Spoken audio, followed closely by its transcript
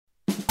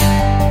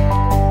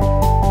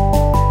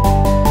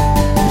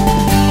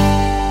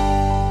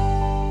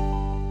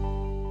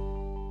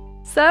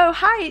So,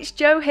 hi, it's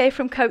Jo here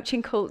from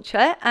Coaching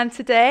Culture, and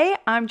today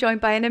I'm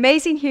joined by an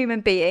amazing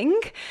human being,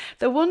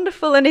 the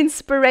wonderful and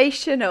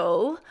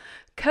inspirational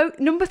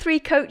number 3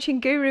 coaching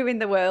guru in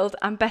the world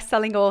and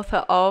best-selling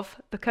author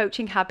of The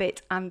Coaching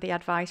Habit and The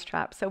Advice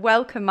Trap. So,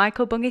 welcome,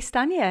 Michael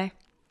Bungay-Stanier.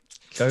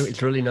 So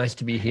it's really nice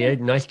to be here.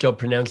 Nice job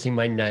pronouncing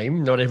my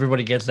name. Not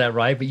everybody gets that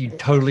right, but you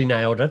totally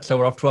nailed it. So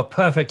we're off to a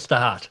perfect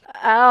start.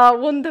 Oh,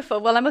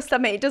 wonderful. Well, I must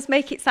admit, it does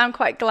make it sound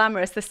quite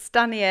glamorous, the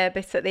Stanier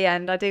bit at the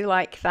end. I do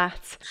like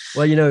that.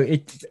 Well,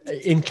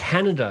 in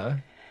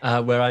Canada,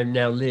 where I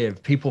now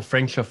live, people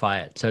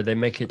Frenchify it. So they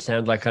make it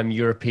sound like I'm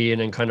European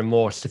and kind of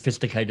more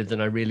sophisticated than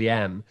I really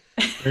am.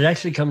 But it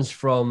actually comes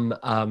from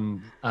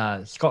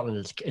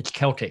Scotland. It's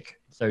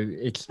Celtic. So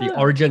it's the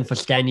origin for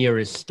Stanier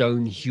is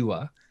stone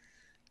hewer.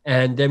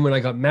 And then when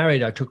I got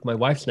married, I took my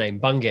wife's name,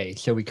 Bungay.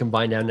 So we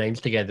combined our names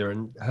together.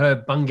 And her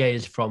Bungay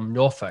is from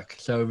Norfolk.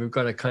 So we've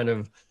got a kind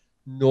of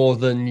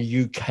northern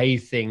UK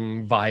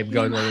thing vibe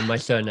going on in my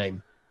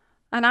surname.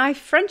 And I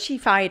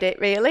Frenchified it,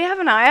 really,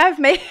 haven't I?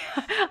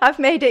 I've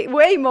made it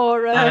way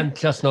more. I'm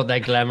just not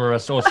that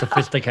glamorous or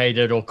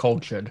sophisticated or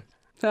cultured.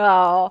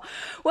 Oh,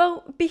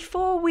 well,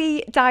 before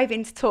we dive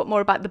in to talk more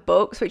about the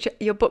books, which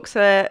your books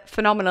are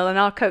phenomenal and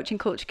our coaching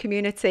culture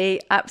community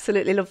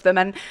absolutely love them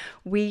and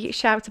we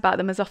shout about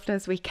them as often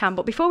as we can.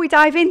 But before we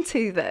dive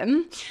into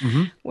them,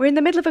 we're in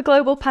the middle of a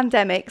global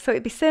pandemic. So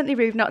it'd be certainly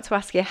rude not to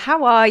ask you,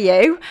 how are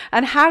you?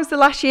 And how's the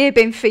last year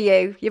been for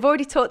you? You've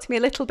already talked to me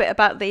a little bit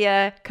about the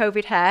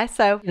COVID hair.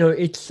 So,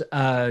 it's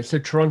so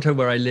Toronto,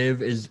 where I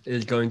live, is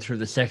going through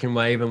the second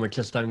wave and we're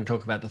just starting to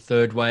talk about the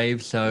third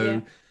wave.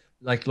 So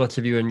like lots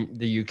of you in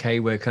the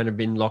UK, we're kind of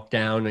been locked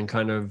down and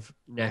kind of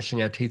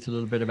gnashing our teeth a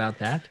little bit about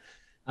that.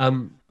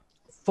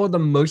 For the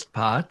most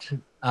part,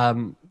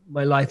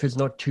 my life is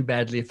not too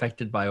badly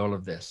affected by all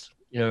of this.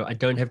 I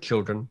don't have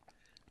children.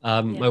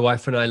 My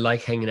wife and I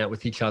like hanging out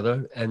with each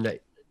other, and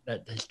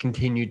that has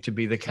continued to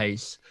be the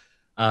case.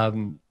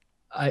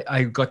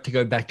 I got to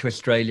go back to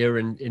Australia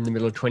in the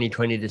middle of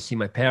 2020 to see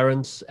my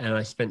parents, and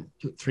I spent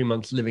 3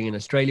 months living in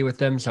Australia with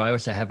them. So I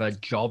also have a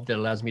job that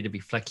allows me to be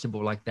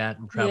flexible like that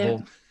and travel.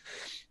 Yeah.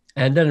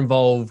 And that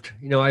involved,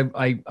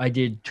 I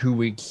did 2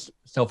 weeks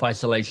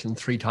self-isolation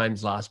 3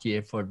 times last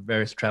year for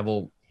various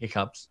travel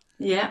hiccups.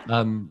 Yeah.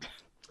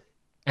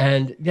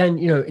 And then,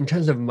 in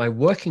terms of my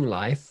working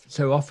life,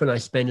 so often I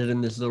spend it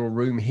in this little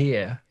room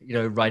here,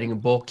 writing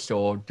books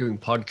or doing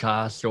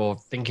podcasts or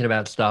thinking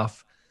about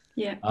stuff.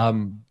 Yeah.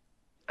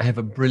 I have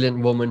a brilliant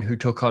woman who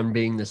took on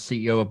being the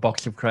CEO of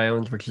Box of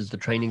Crayons, which is the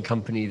training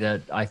company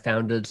that I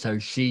founded. So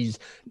she's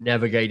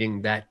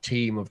navigating that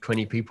team of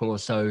 20 people or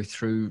so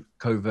through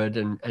COVID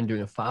and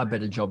doing a far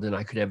better job than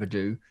I could ever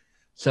do.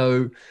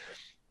 So,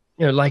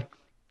 like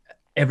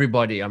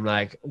everybody, I'm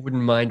like,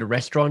 wouldn't mind a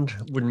restaurant,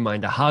 wouldn't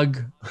mind a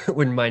hug,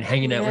 wouldn't mind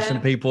hanging out with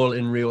some people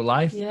in real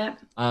life. Yeah.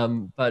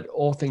 But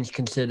all things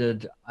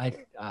considered,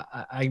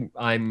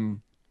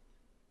 I'm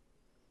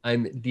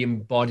the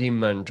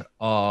embodiment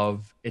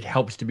of it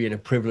helps to be in a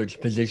privileged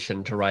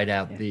position to ride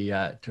out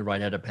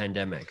a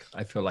pandemic.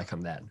 I feel like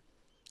I'm that.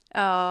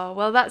 Oh,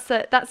 well, that's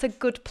a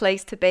good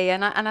place to be.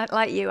 And I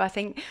like you, I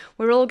think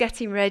we're all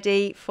getting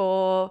ready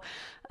for,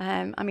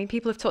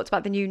 people have talked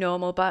about the new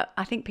normal, but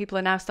I think people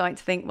are now starting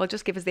to think, well,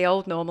 just give us the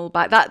old normal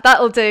back.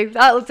 That'll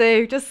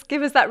do. Just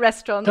give us that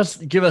restaurant.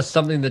 Just give us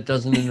something that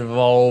doesn't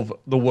involve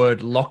the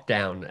word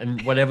lockdown,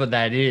 and whatever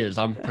that is,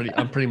 I'm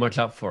pretty much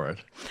up for it.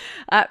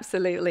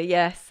 Absolutely,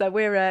 yes. So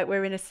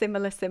we're in a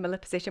similar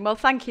position. Well,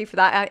 thank you for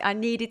that. I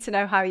needed to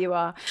know how you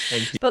are.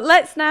 Thank you. But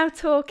let's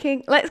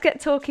get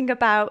talking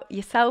about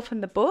yourself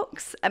and the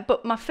books.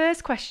 But my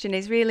first question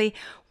is really,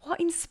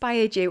 what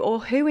inspired you, or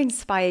who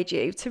inspired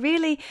you to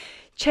really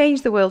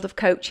change the world of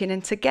coaching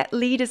and to get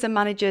leaders and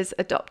managers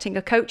adopting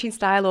a coaching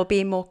style or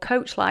being more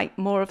coach-like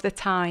more of the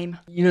time?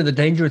 The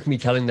danger with me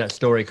telling that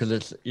story,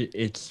 because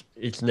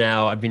it's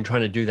now, I've been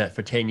trying to do that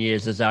for 10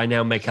 years, is I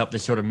now make up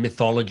this sort of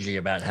mythology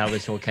about how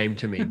this all came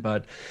to me.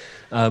 But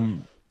it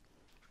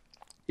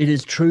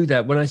is true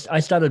that when I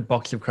started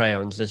Box of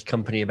Crayons, this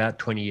company, about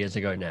 20 years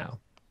ago now.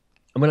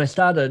 And when I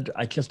started,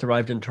 I just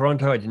arrived in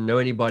Toronto. I didn't know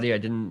anybody.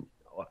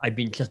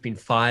 I'd just been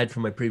fired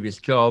from my previous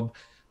job.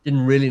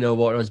 Didn't really know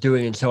what I was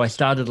doing. And so I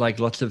started like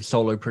lots of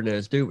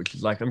solopreneurs do, which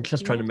is like, I'm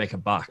just trying to make a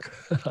buck.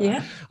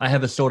 Yeah. I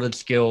have assorted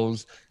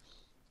skills.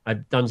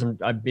 I've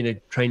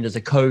been trained as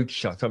a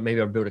coach. I thought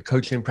maybe I'd build a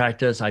coaching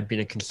practice. I'd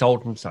been a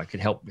consultant, so I could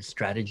help with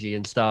strategy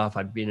and stuff.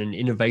 I'd been an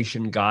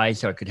innovation guy,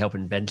 so I could help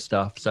invent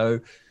stuff. So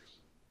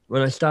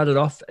when I started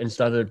off and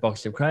started at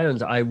Box of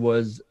Crayons, I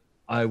was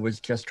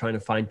just trying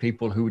to find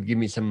people who would give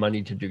me some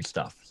money to do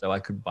stuff so I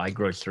could buy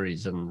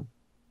groceries and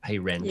pay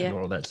rent and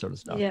all that sort of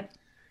stuff. Yeah.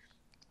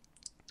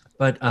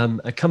 But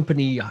a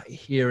company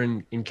here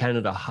in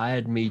Canada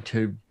hired me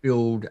to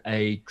build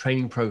a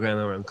training program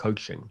around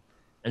coaching.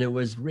 And it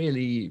was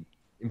really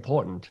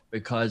important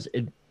because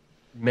it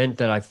meant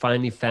that I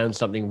finally found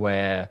something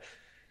where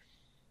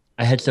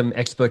I had some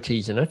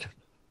expertise in it.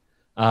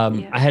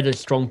 I had a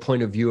strong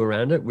point of view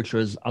around it, which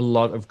was a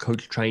lot of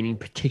coach training,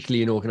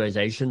 particularly in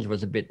organizations,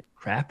 was a bit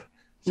crap.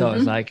 So I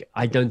was like,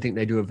 I don't think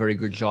they do a very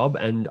good job,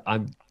 and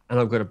I've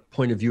got a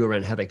point of view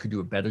around how they could do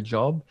a better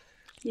job.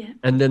 Yeah.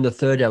 And then the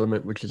third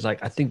element, which is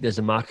like, I think there's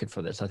a market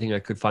for this. I think I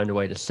could find a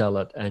way to sell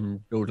it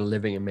and build a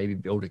living and maybe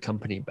build a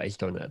company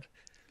based on it.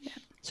 Yeah.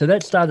 So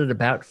that started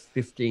about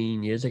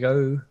 15 years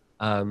ago.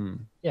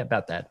 Yeah,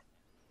 about that.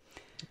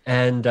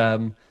 And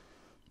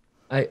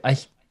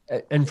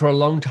and for a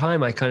long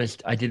time, I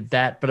did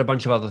that, but a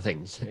bunch of other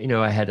things. You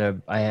know, I had a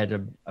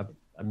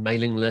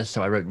mailing list,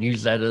 so I wrote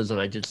newsletters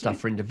and I did stuff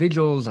for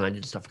individuals and I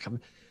did stuff for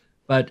companies.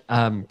 But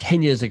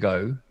 10 years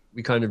ago,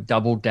 we kind of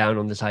doubled down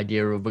on this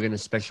idea of we're going to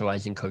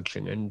specialize in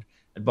coaching. And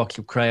at Box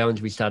of Crayons,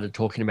 we started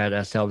talking about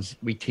ourselves.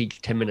 We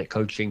teach 10-minute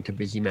coaching to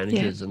busy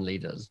managers and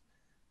leaders.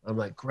 I'm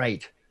like,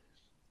 great.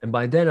 And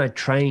by then I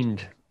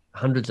trained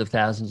hundreds of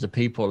thousands of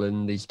people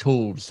in these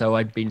tools. So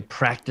I'd been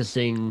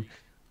practicing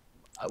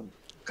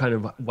kind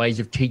of ways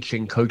of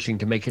teaching coaching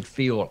to make it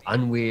feel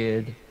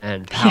unweird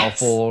and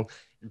powerful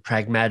and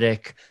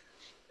pragmatic,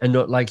 and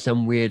not like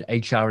some weird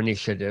HR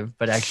initiative,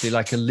 but actually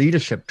like a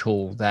leadership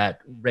tool that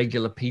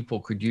regular people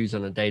could use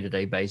on a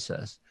day-to-day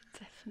basis.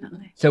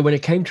 Definitely. So when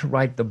it came to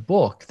write the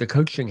book, The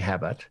Coaching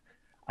Habit,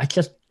 I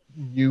just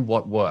knew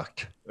what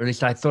worked, or at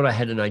least I thought I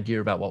had an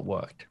idea about what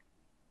worked.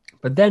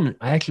 But then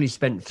I actually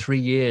spent 3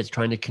 years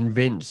trying to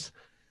convince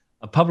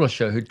a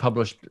publisher who'd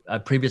published a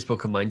previous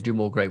book of mine, Do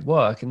More Great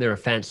Work, and they're a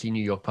fancy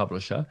New York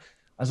publisher.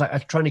 I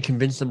was trying to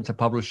convince them to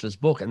publish this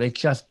book, and they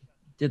just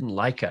didn't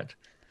like it.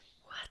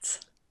 What?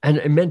 And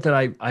it meant that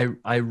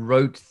I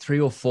wrote 3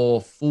 or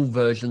 4 full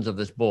versions of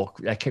this book.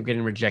 I kept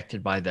getting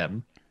rejected by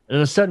them. And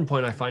at a certain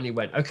point, I finally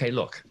went, okay,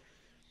 look,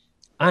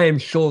 I am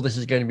sure this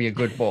is going to be a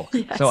good book.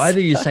 Yes. So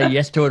either you say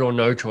yes to it or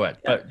no to it,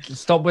 but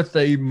stop with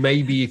the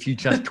maybe if you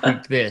just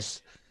tweak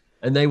this.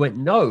 And they went,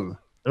 no.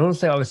 And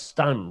honestly, I was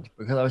stunned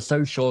because I was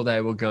so sure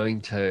they were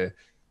going to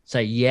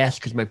say yes,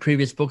 because my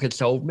previous book had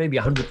sold maybe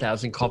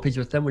 100,000 copies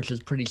with them, which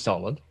is pretty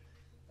solid.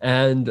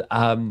 And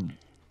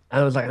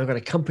I was like, I've got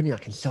a company, I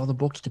can sell the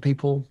books to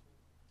people.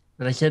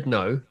 And I said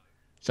no.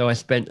 So I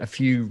spent a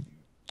few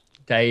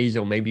days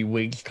or maybe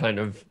weeks kind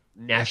of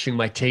gnashing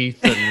my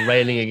teeth and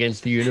railing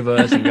against the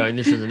universe and going,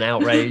 this is an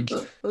outrage.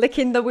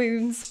 Licking the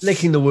wounds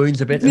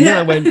a bit. And then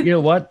I went, you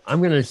know what? I'm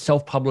going to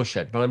self-publish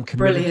it, but I'm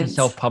committed to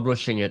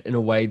self-publishing it in a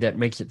way that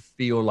makes it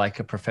feel like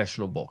a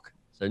professional book.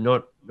 So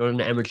not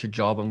an amateur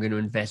job. I'm going to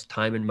invest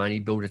time and money,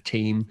 build a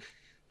team,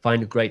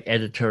 find a great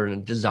editor and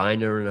a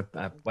designer and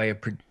a way of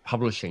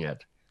publishing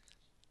it.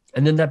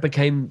 And then that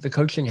became The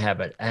Coaching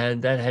Habit.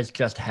 And that has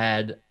just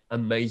had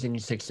amazing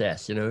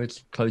success. You know,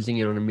 it's closing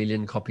in on 1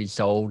 million copies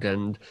sold,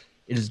 and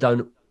it has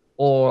done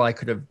all I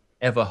could have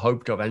ever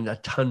hoped of, and a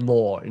ton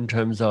more in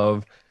terms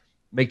of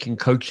making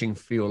coaching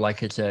feel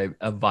like it's a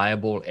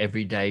viable,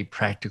 everyday,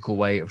 practical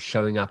way of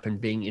showing up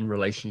and being in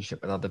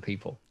relationship with other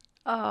people.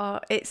 Oh,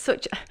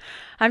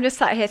 I'm just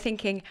sat here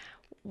thinking,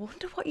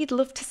 wonder what you'd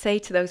love to say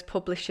to those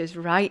publishers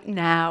right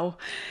now.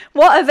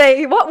 What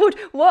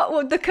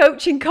would the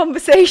coaching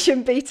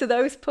conversation be to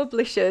those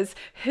publishers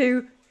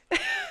who...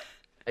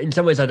 In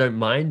some ways, I don't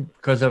mind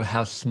because of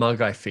how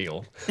smug I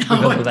feel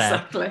because of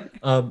that. Exactly.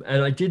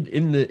 And I did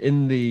in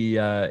the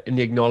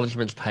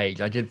acknowledgements page,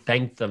 I did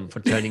thank them for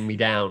turning me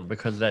down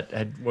because that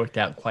had worked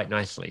out quite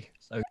nicely.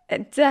 So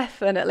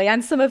definitely,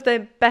 and some of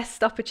the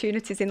best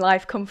opportunities in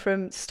life come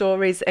from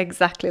stories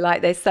exactly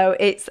like this. So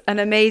it's an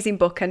amazing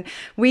book, and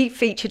we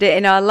featured it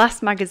in our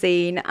last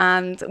magazine,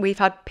 and we've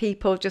had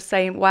people just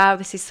saying, "Wow,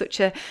 this is such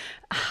a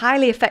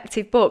highly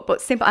effective book,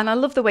 but simple." And I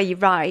love the way you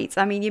write.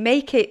 I mean, you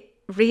make it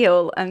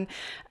real and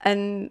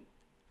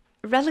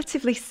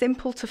relatively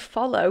simple to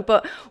follow.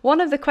 But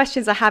one of the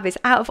questions I have is,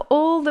 out of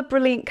all the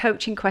brilliant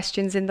coaching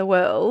questions in the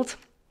world,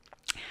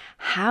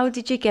 how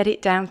did you get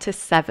it down to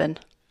 7?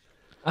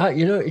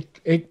 You know,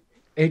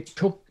 it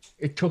took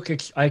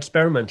I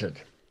experimented.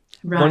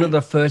 Right. One of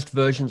the first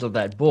versions of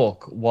that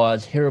book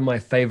was, here are my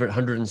favorite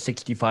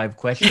 165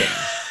 questions.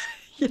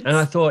 Yes. And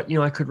I thought, you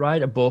know, I could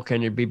write a book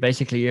and it'd be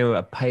basically, you know,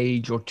 a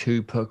page or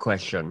 2 per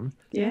question.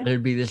 Yeah. And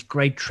it'd be this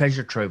great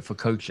treasure trove for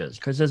coaches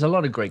because there's a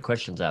lot of great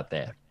questions out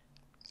there.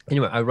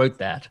 Anyway, I wrote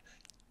that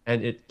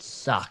and it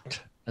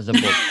sucked as a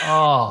book.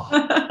 Oh,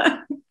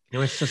 you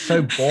know, it's just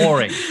so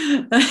boring.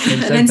 And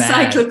so an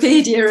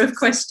encyclopedia of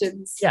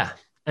questions. Yeah.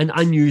 And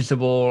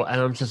unusable.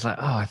 And I'm just like,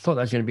 oh, I thought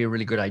that was going to be a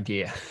really good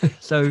idea.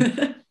 So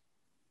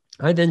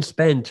I then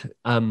spent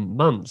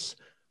months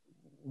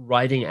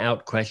writing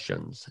out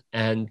questions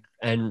and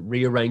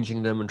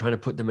rearranging them and trying to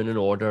put them in an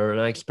order.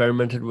 And I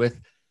experimented with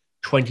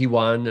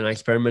 21 and I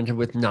experimented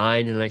with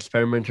 9 and I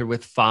experimented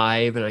with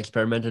 5 and I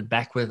experimented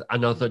back with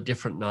another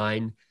different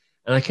 9.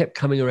 And I kept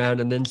coming around,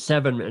 and then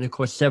 7. And of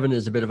course, 7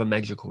 is a bit of a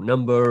magical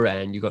number.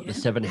 And you got the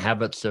 7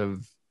 habits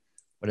of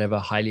whatever,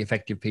 highly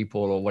effective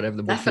people or whatever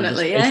the book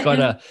Definitely, is.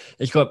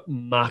 It's got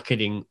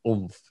marketing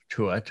oomph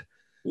to it.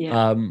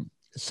 Yeah.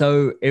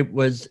 So it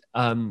was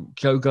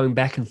Joe going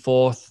back and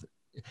forth.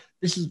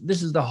 This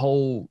is the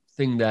whole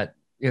thing that,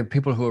 you know,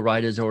 people who are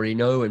writers already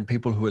know, and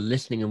people who are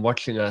listening and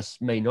watching us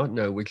may not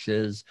know, which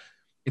is,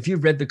 if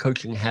you've read The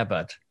Coaching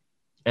Habit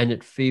and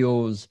it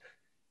feels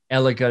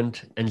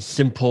elegant and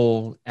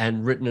simple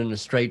and written in a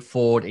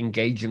straightforward,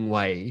 engaging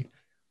way.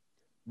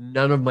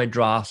 None of my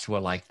drafts were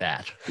like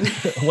that.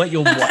 what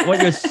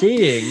you're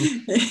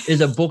seeing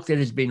is a book that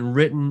has been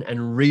written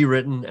and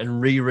rewritten and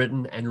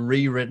rewritten and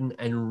rewritten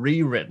and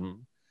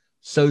rewritten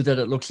so that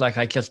it looks like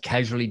I just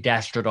casually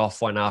dashed it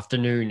off one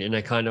afternoon in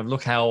a kind of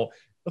look how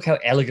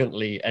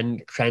elegantly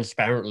and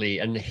transparently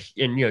and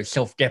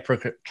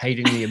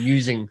self-deprecatingly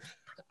amusing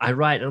I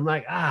write. And I'm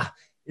like,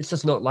 it's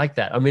just not like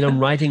that. I mean, I'm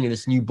writing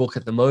this new book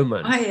at the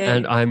moment,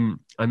 and I'm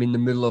in the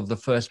middle of the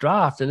first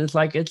draft, and it's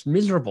like it's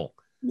miserable.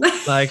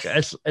 Like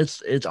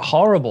it's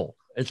horrible.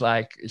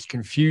 It's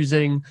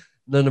confusing.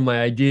 None of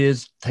my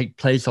ideas take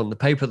place on the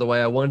paper the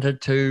way I want it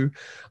to.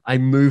 I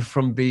move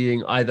from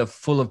being either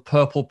full of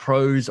purple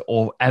prose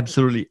or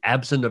absolutely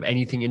absent of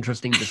anything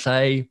interesting to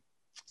say.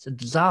 It's a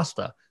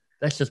disaster.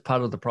 That's just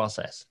part of the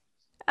process.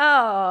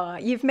 Oh,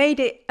 you've made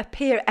it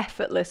appear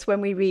effortless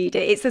when we read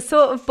it. It's a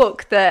sort of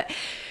book that,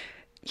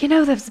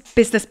 there's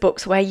business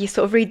books where you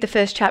sort of read the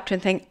first chapter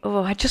and think,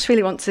 oh, I just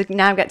really want to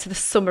now get to the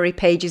summary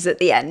pages at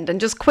the end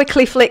and just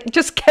quickly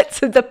just get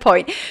to the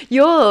point.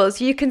 Yours,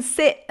 you can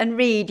sit and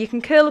read. You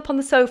can curl up on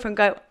the sofa and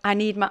go, I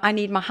need my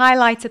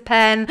highlighter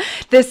pen.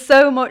 There's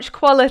so much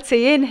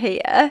quality in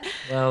here.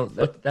 Well,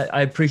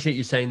 I appreciate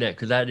you saying that,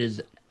 because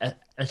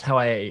that's how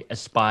I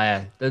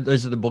aspire.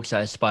 Those are the books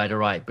I aspire to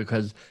write,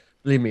 because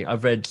believe me,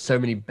 I've read so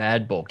many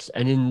bad books,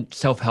 and in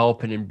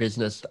self-help and in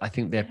business, I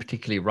think they're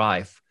particularly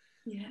rife.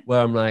 Yeah. Where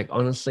I'm like,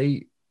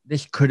 honestly,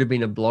 this could have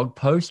been a blog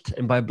post.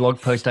 And by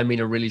blog post, I mean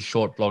a really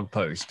short blog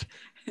post.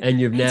 And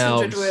you've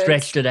now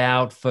stretched it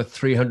out for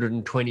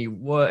 320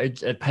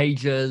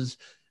 pages.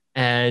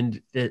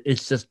 And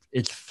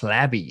it's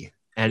flabby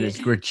and it's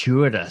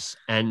gratuitous.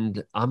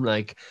 And I'm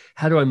like,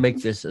 how do I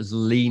make this as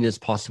lean as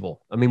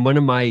possible? I mean, one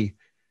of my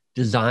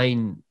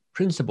design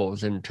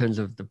principles in terms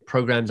of the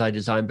programs I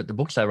design, but the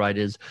books I write,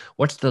 is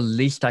what's the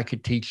least I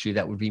could teach you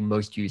that would be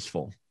most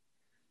useful?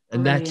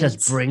 And that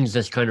just brings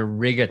this kind of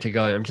rigor to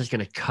go, I'm just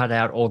going to cut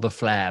out all the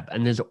flab,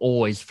 and there's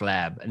always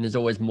flab, and there's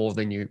always more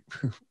than you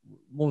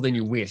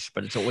wish,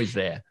 but it's always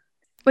there.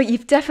 Well,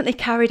 you've definitely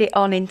carried it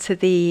on into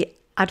the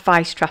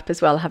advice trap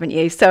as well, haven't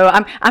you? So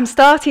I'm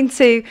starting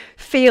to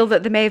feel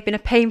that there may have been a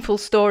painful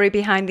story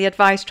behind the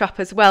advice trap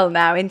as well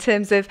now, in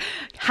terms of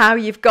how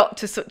you've got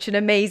to such an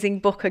amazing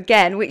book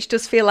again, which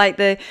does feel like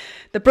the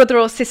brother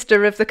or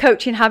sister of the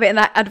Coaching Habit and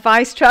that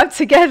advice trap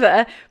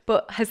together.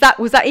 But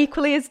was that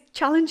equally as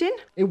challenging?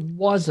 It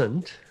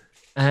wasn't.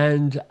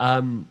 And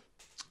I'll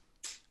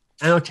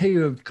tell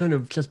you, kind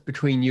of just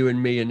between you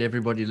and me and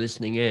everybody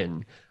listening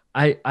in,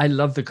 I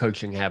love The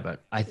Coaching Habit.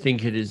 I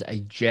think it is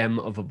a gem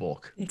of a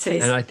book. It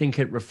is. And I think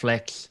it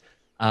reflects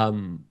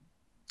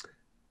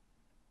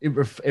it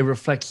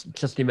reflects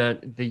just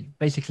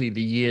basically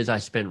the years I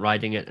spent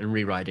writing it and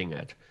rewriting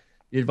it.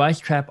 The Advice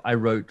Trap I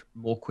wrote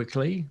more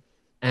quickly.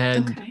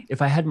 And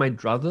if I had my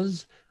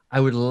druthers, I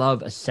would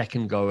love a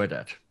second go at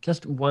it.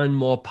 Just one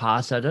more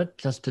pass at it,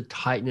 just to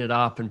tighten it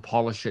up and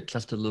polish it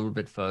just a little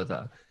bit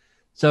further.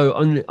 So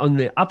on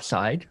the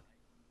upside,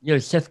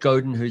 Seth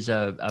Godin, who's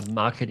a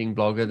marketing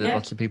blogger that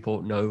lots of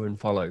people know and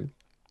follow,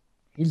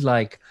 he's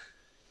like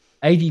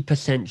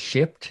 80%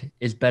 shipped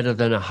is better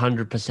than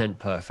 100%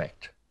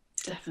 perfect.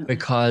 Definitely.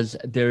 Because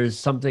there is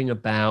something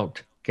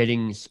about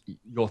getting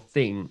your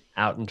thing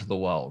out into the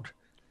world.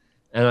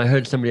 And I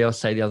heard somebody else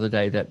say the other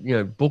day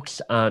that,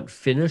 books aren't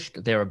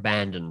finished, they're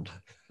abandoned.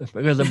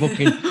 Because a book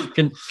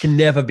can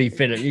never be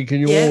finished. You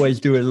can always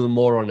do a little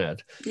more on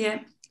it.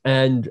 Yeah.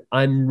 And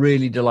I'm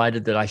really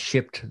delighted that I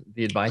shipped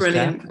the Advice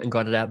Trap and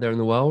got it out there in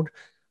the world.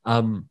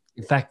 In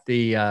fact,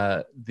 the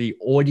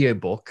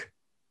audiobook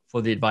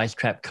for the Advice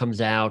Trap comes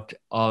out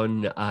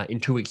in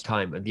 2 weeks'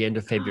 time at the end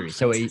of February.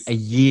 So a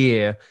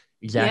year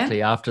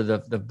exactly after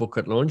the book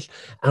got launched.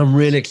 And I'm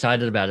really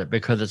excited about it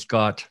because it's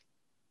got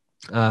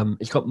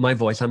my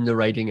voice. I'm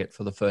narrating it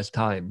for the first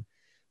time.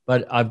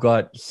 But I've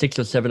got 6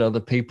 or 7 other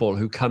people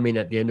who come in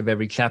at the end of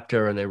every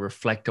chapter and they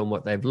reflect on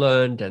what they've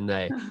learned. And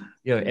they,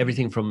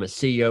 everything from a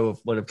CEO of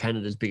one of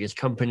Canada's biggest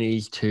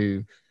companies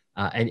to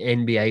an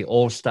NBA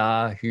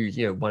All-Star who's,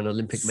 won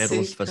Olympic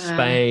medals for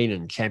Spain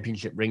and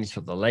championship rings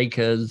for the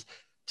Lakers,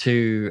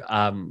 to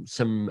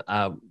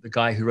the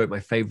guy who wrote my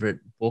favorite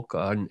book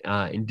on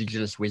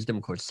Indigenous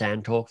wisdom called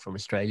Sand Talk from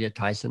Australia,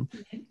 Tyson.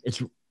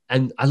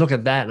 And I look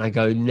at that and I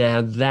go,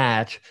 now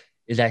that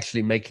is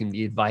actually making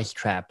the Advice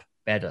Trap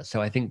better.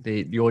 So I think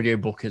the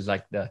audiobook is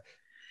like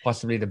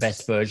possibly the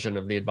best version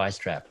of the Advice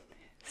Trap.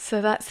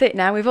 So that's it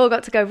now. We've all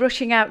got to go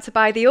rushing out to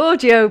buy the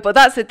audio, but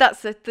that's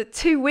the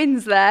 2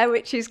 wins there,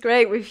 which is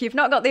great. If you've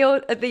not got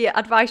the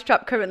Advice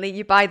Trap currently,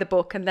 you buy the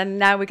book, and then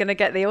now we're going to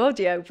get the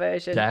audio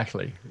version.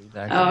 Exactly.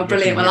 Oh,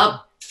 brilliant. Well,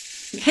 I'll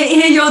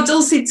hear your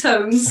dulcet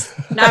tones.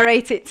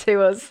 Narrate it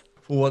to us.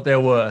 For what they're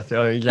worth.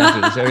 Oh,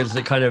 exactly. So it's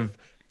a kind of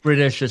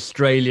British,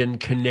 Australian,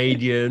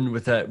 Canadian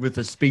with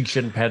a speech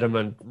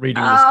impediment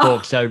reading this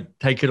book. So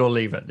take it or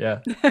leave it.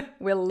 Yeah.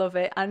 We'll love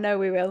it. I know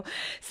we will.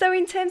 So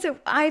in terms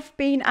of, I've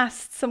been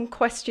asked some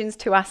questions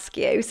to ask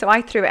you. So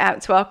I threw it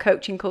out to our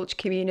coaching culture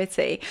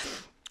community.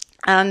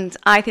 And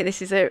I think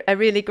this is a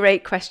really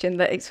great question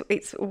that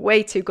it's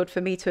way too good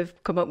for me to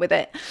have come up with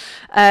it,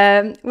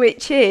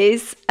 which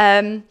is,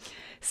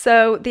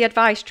 so the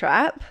advice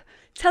trap.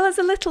 Tell us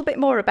a little bit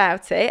more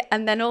about it,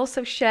 and then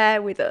also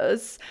share with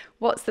us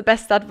what's the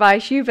best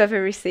advice you've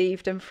ever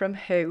received and from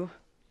who.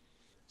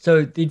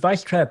 So the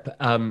advice trap,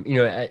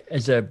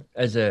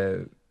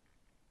 the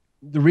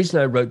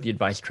reason I wrote the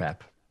advice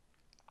trap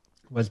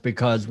was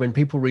because when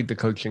people read The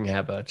Coaching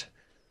Habit,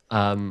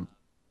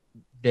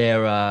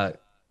 there are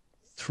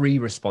 3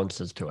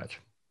 responses to it,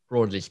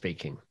 broadly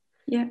speaking.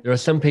 Yeah. There are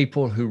some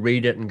people who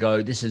read it and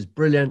go, this is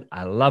brilliant.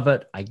 I love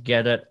it. I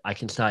get it. I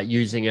can start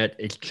using it.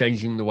 It's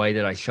changing the way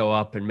that I show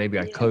up, and maybe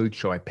I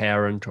coach or I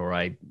parent or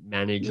I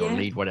manage or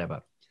lead,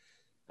 whatever.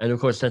 And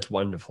of course, that's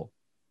wonderful.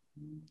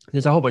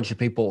 There's a whole bunch of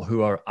people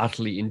who are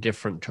utterly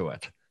indifferent to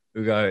it,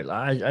 who go,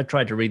 I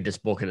tried to read this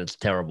book and it's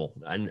terrible,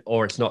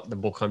 or it's not the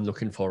book I'm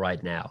looking for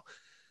right now.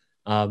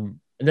 And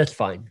that's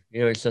fine.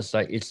 It's just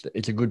like,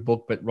 it's a good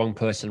book, but wrong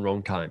person,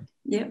 wrong time.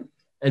 Yeah.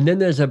 And then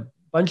there's a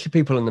bunch of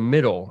people in the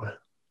middle,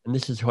 and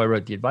this is who I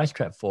wrote the advice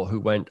trap for, who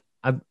went,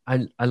 I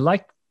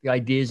like the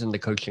ideas in The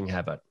Coaching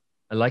Habit.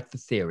 I like the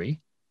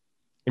theory.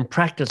 In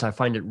practice, I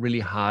find it really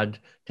hard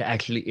to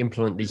actually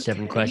implement these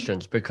 7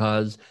 questions,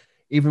 because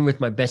even with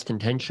my best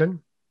intention,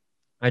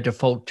 I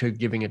default to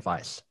giving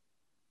advice.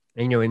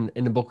 And,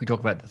 in the book, we talk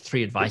about the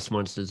 3 advice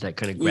monsters that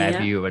kind of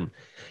grab you and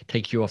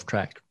take you off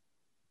track.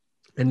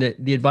 And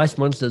the advice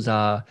monsters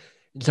are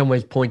in some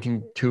ways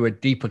pointing to a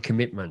deeper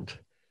commitment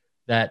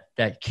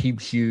that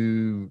keeps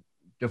you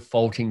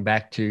defaulting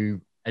back to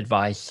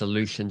advice,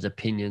 solutions,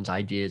 opinions,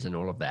 ideas, and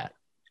all of that.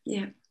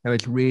 Yeah. So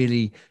it's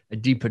really a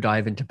deeper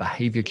dive into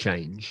behavior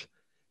change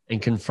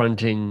and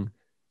confronting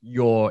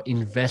your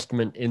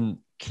investment in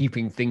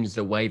keeping things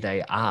the way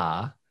they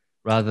are,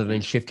 rather than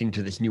shifting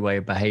to this new way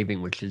of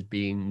behaving, which is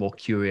being more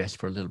curious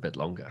for a little bit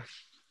longer.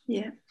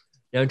 Yeah.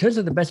 Now, in terms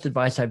of the best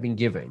advice I've been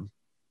given,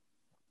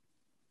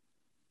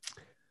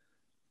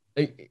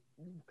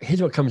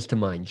 here's what comes to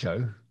mind,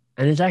 Joe.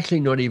 And it's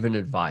actually not even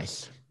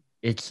advice.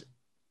 It's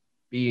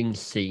being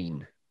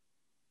seen.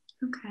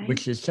 Okay.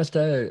 Which is just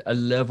a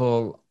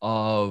level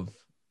of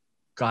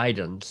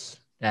guidance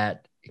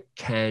that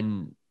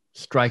can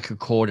strike a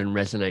chord and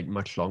resonate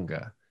much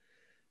longer.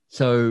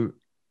 So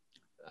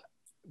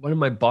one of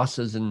my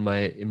bosses in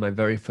my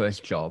very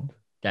first job,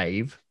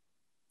 Dave,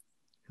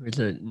 who was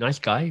a nice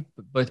guy,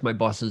 but both my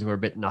bosses were a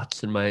bit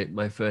nuts in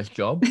my first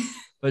job.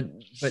 but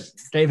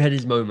Dave had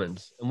his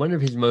moments. And one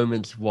of his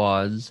moments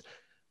was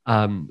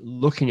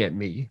looking at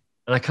me.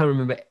 And I can't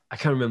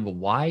remember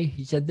why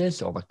he said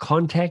this, or the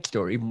context,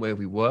 or even where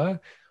we were.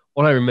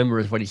 All I remember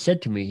is what he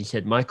said to me. He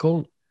said,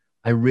 Michael,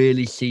 I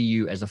really see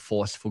you as a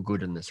force for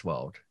good in this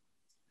world.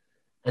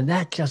 And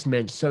that just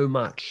meant so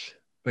much,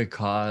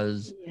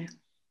 because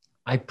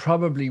I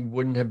probably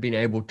wouldn't have been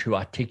able to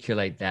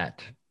articulate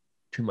that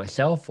to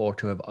myself or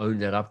to have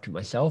owned that up to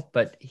myself.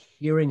 But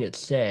hearing it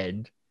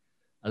said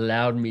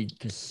allowed me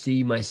to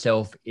see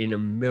myself in a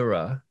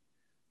mirror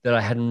that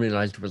I hadn't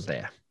realized was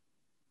there.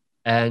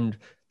 And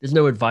there's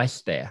no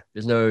advice there.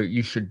 There's no,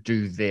 you should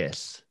do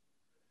this.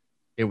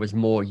 It was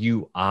more,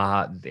 you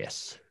are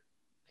this.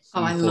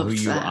 I love who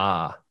you that.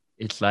 are.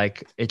 It's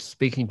like, it's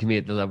speaking to me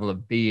at the level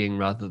of being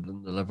rather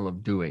than the level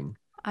of doing.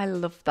 I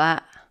love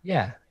that.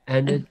 Yeah.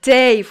 And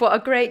Dave, what a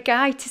great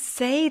guy to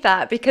say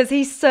that, because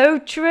he's so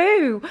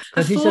true.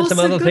 Because he said some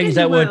other things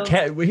that were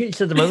he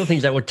said some other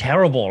things that were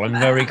terrible and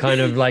very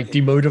kind of like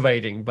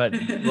demotivating. But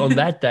on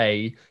that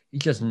day, he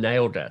just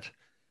nailed it.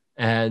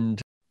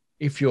 And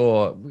if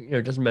you're,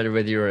 it doesn't matter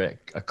whether you're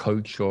a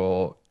coach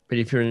but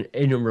if you're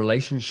in a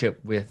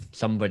relationship with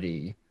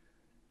somebody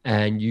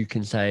and you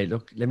can say,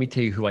 look, let me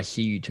tell you who I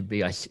see you to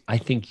be. I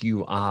think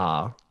you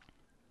are.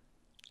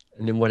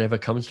 And then whatever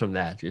comes from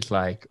that, it's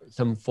like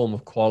some form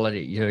of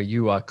quality.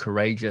 You are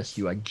courageous,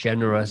 you are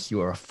generous,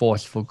 you are a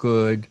force for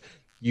good,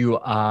 you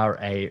are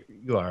a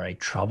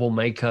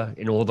troublemaker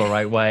in all the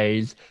right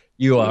ways,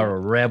 you are a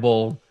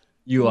rebel,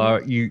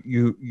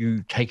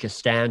 you take a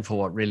stand for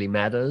what really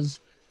matters.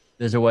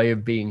 There's a way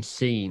of being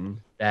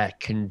seen that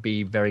can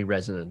be very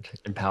resonant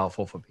and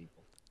powerful for people.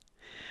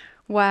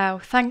 Wow.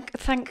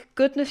 Thank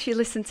goodness you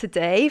listened to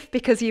Dave,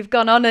 because you've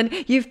gone on and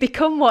you've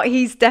become what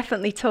he's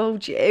definitely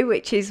told you,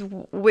 which is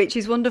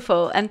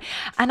wonderful. And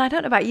I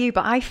don't know about you,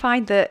 but I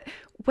find that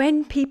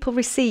when people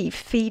receive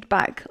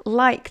feedback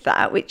like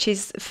that, which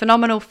is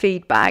phenomenal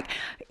feedback,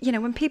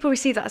 when people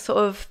receive that sort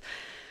of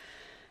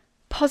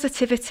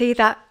positivity,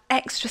 that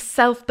extra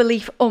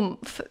self-belief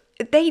oomph,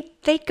 they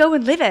go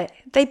and live it.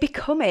 They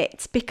become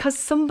it, because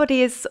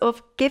somebody is sort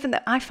of given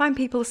that. I find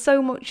people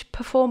so much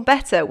perform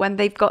better when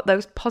they've got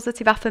those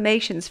positive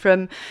affirmations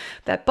from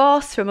their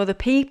boss, from other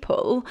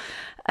people.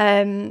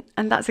 And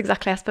that's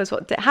exactly, I suppose,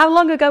 how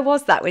long ago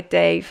was that with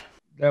Dave?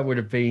 That would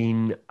have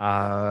been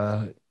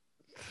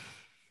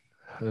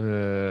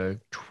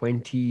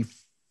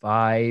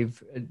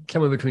 25,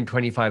 somewhere between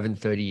 25 and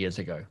 30 years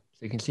ago.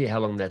 So you can see how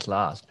long that's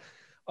last.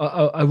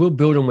 I will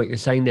build on what you're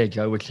saying there,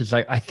 Joe, which is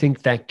like, I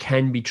think that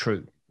can be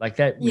true. Like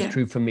that was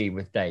true for me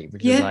with Dave,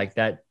 which is like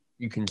that.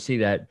 You can see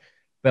that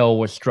bell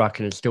was struck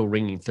and it's still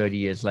ringing 30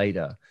 years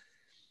later.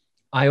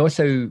 I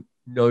also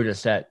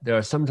notice that there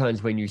are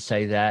sometimes when you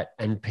say that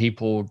and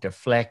people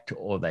deflect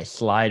or they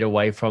slide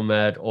away from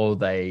it or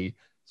they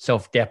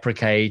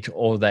self-deprecate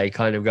or they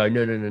kind of go,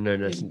 no,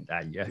 that's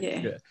that.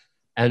 Yeah.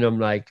 And I'm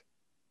like,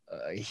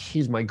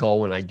 here's my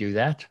goal when I do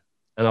that.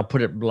 And I'll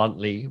put it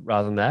bluntly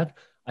rather than that.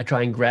 I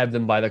try and grab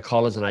them by the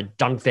collars and I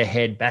dunk their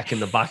head back in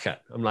the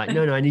bucket. I'm like,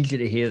 no, I need you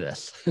to hear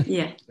this.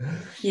 Yeah.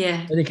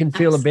 And it can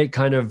feel a bit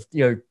kind of,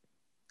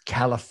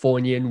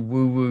 Californian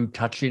woo-woo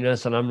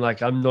touchiness. And I'm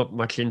like, I'm not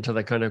much into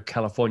the kind of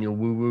California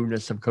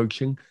woo-woo-ness of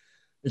coaching.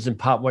 This is in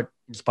part what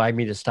inspired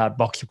me to start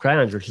Box of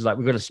Crowns, which is like,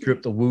 we've got to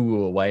strip the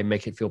woo-woo away and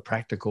make it feel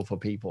practical for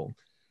people.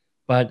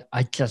 But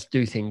I just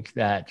do think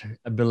that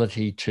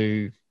ability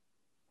to,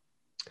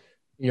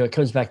 it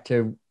comes back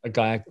to a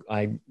guy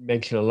I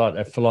mention a lot,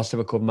 a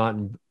philosopher called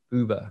Martin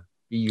Buber,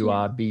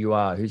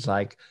 B-U-R, who's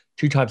like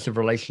 2 types of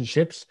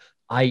relationships.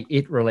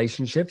 I-it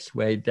relationships,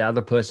 where the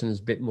other person is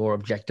a bit more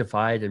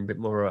objectified and a bit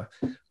more a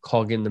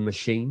cog in the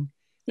machine.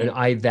 And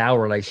I-thou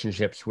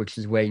relationships, which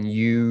is when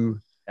you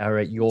are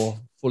at your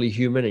fully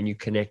human and you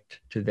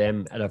connect to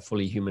them at a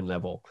fully human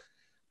level.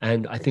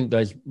 And I think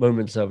those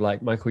moments of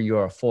like, Michael,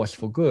 you're a force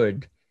for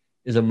good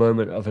is a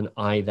moment of an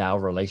I-thou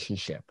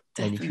relationship.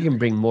 Definitely. And if you can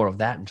bring more of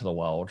that into the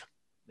world,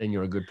 then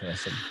you're a good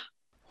person.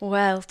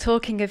 Well,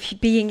 talking of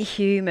being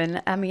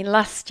human, I mean,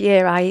 last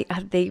year I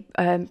had the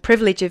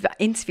privilege of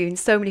interviewing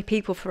so many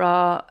people for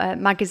our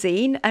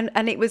magazine, and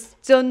it was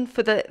done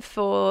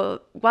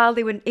while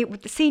they were the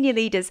senior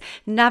leaders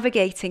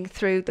navigating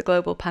through the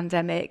global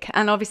pandemic,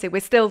 and obviously we're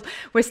still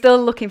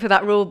looking for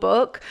that rule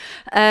book.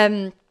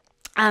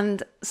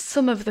 And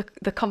some of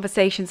the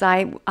conversations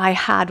I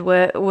had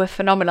were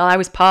phenomenal. I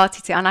was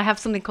party to, and I have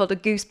something called a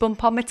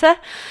goosebumpometer.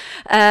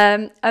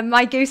 And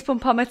my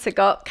goosebumpometer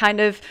got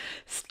kind of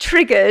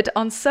triggered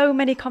on so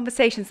many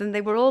conversations, and they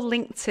were all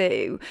linked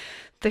to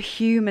the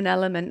human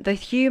element, the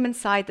human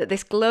side that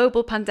this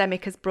global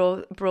pandemic has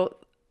brought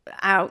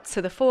out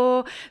to the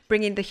fore,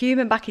 bringing the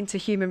human back into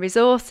human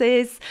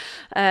resources,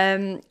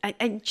 and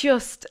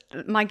just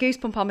my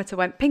goosebumpometer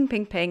went ping,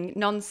 ping, ping,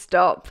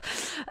 non-stop,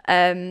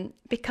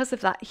 because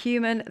of that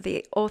human,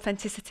 the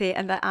authenticity,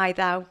 and the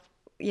I-thou,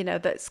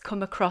 that's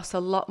come across a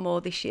lot more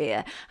this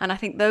year. And I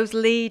think those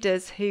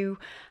leaders who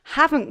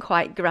haven't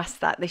quite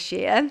grasped that this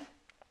year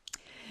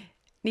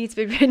need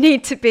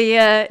to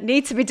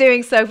be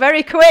doing so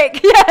very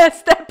quick. Yeah,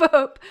 step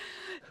up.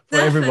 For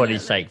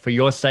everybody's sake, for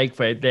your sake,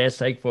 for their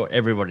sake, for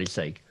everybody's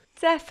sake.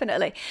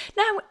 Definitely.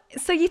 Now,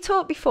 so you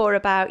talked before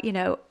about,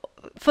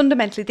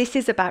 fundamentally this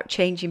is about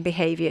changing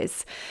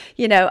behaviours,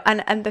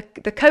 and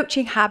the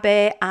coaching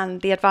habit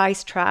and the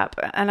advice trap,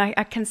 and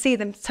I can see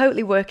them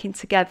totally working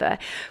together.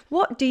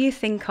 What do you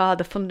think are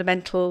the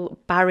fundamental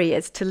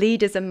barriers to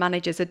leaders and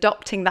managers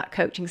adopting that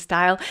coaching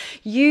style,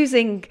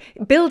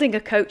 building a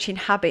coaching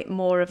habit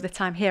more of the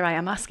time? Here I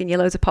am asking you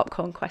loads of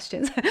popcorn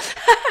questions.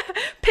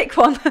 Pick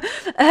one.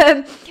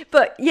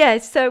 But yeah,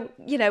 so,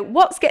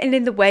 what's getting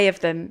in the way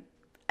of them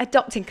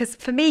adopting? Because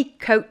for me,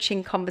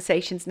 coaching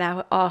conversations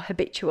now are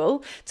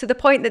habitual to the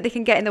point that they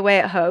can get in the way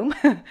at home.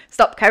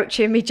 Stop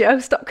coaching me, Joe.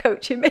 Stop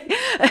coaching me.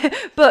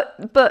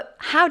 But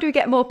how do we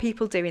get more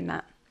people doing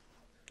that?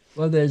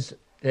 Well, there's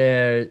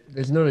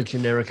not a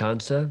generic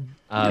answer.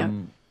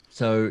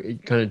 So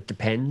it kind of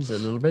depends a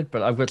little bit,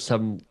 but I've got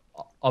some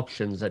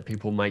options that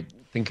people might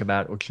think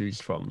about or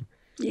choose from.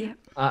 Yeah.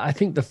 I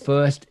think the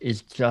first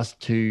is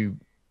just to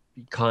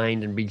be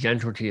kind and be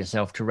gentle to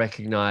yourself, to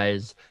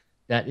recognize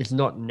that it's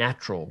not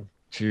natural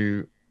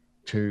to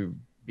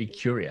be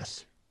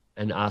curious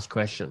and ask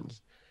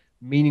questions,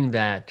 meaning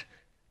that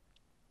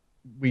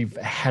we've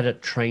had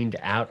it trained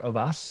out of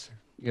us.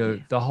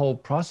 The whole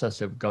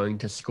process of going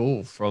to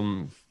school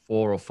from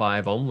 4 or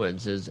 5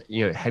 onwards is,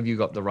 have you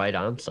got the right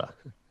answer?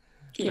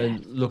 Yeah.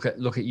 And look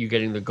at you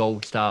getting the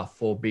gold star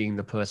for being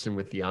the person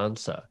with the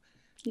answer.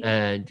 Yeah.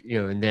 And,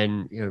 and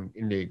then,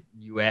 in the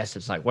US,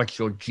 it's like, what's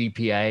your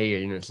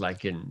GPA? And it's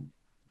like in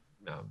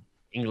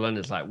England,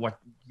 it's like,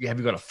 have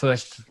you got a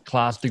first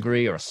class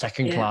degree or a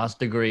second class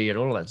degree and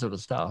all that sort of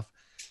stuff.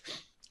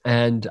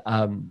 And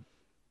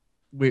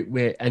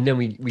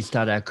we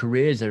start our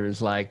careers and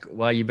it's like,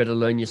 well, you better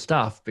learn your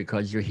stuff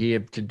because you're here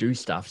to do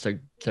stuff. So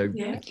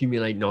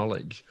accumulate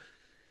knowledge.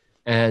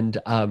 And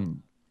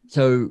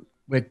so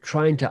we're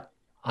trying to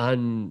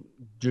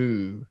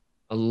undo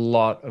a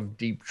lot of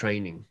deep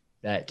training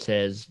that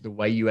says the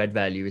way you add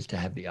value is to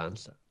have the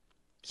answer.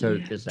 So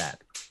there's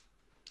that.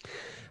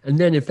 And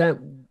then if that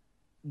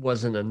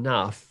wasn't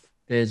enough,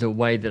 there's a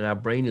way that our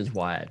brain is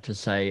wired to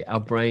say our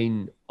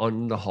brain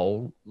on the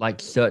whole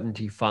likes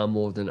certainty far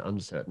more than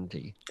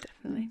uncertainty.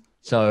 Definitely.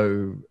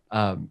 So,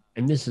 and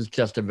this is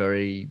just a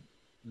very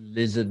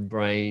lizard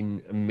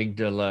brain,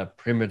 amygdala,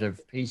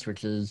 primitive piece,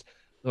 which is,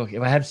 look,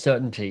 if I have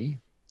certainty,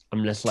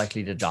 I'm less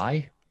likely to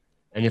die.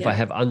 And if I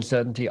have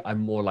uncertainty,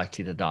 I'm more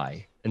likely to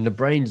die. And the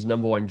brain's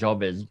number one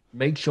job is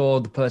make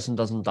sure the person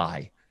doesn't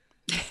die.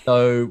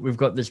 So we've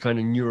got this kind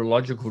of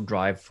neurological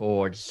drive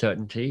for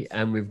certainty,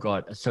 and we've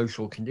got a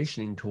social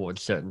conditioning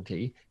towards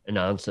certainty and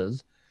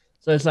answers.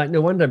 So it's like,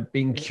 no wonder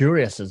being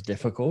curious is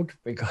difficult,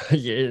 because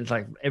it's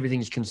like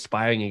everything's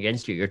conspiring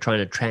against you. You're trying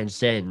to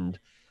transcend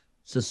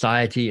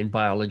society and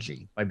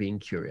biology by being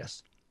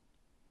curious.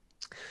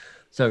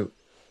 So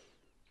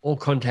all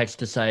context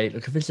to say,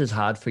 look, if this is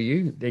hard for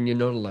you, then you're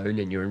not alone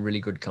and you're in really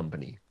good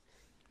company.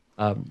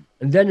 And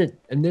then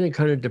it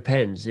kind of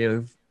depends,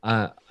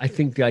 I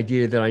think the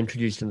idea that I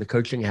introduced in the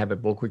Coaching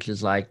Habit book, which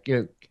is like,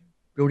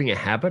 building a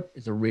habit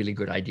is a really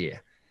good idea.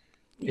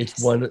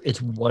 Yes.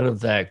 It's one of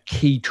the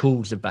key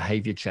tools of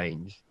behavior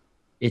change.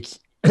 It's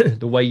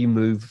the way you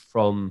move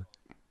from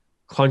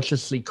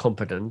consciously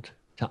competent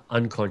to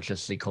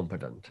unconsciously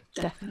competent.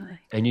 Definitely.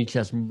 And you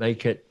just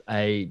make it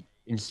a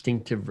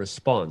instinctive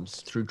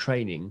response through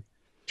training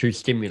to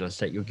stimulus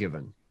that you're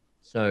given.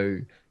 So,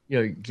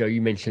 Joe,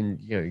 you mentioned,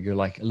 you're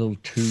like a little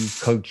too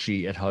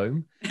coachy at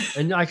home.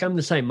 And like, I'm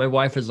the same. My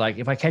wife is like,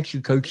 if I catch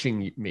you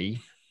coaching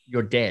me,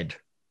 you're dead.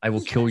 I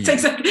will kill you.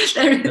 Exactly.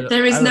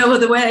 There is no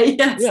other way.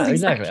 Yes, yeah,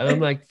 exactly. And I'm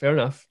like, fair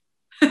enough.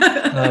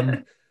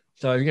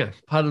 So yeah,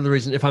 part of the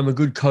reason, if I'm a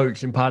good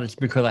coach, in part it's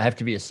because I have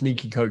to be a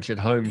sneaky coach at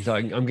home. So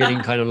I'm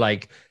getting kind of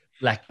like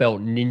black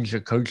belt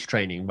ninja coach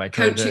training by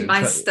coaching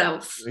by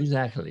stealth.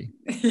 Exactly.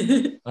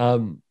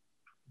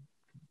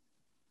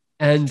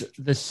 And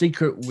the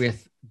secret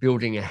with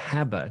building a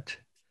habit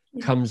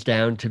comes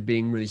down to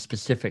being really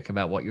specific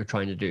about what you're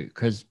trying to do,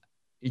 because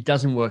it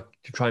doesn't work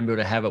to try and build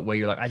a habit where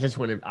you're like, I just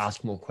want to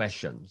ask more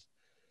questions.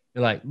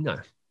 You're like, no,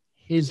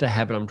 here's the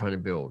habit I'm trying to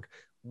build.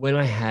 When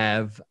I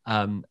have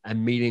a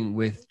meeting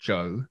with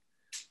Joe,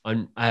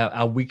 on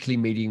our weekly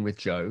meeting with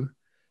Joe,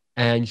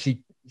 and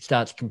she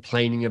starts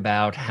complaining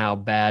about how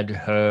bad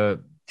her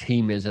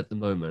team is at the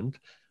moment,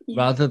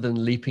 rather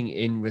than leaping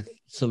in with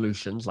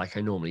solutions like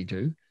I normally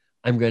do,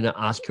 I'm going to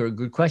ask her a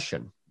good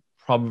question,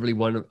 probably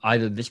one of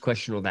either this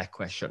question or that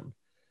question.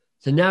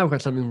 So now I've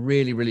got something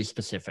really, really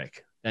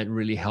specific that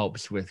really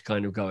helps with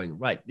kind of going,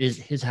 right,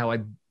 here's how I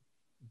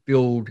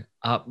build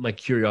up my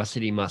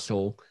curiosity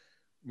muscle,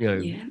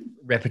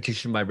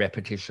 repetition by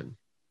repetition.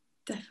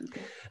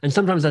 Definitely. And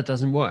sometimes that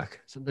doesn't work.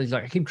 Sometimes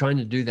like I keep trying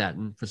to do that,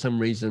 and for some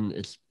reason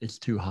it's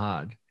too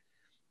hard.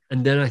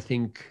 And then I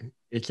think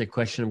it's a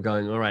question of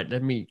going, all right,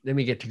 let me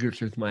get to grips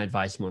with my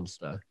advice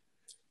monster.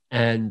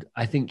 And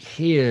I think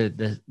here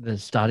the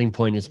starting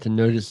point is to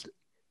notice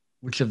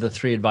which of the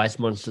three advice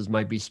monsters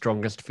might be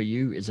strongest for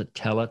you. Is it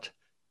tell it?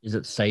 Is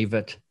it save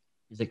it?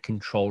 Is it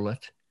control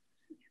it?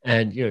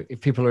 And,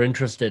 if people are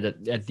interested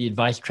at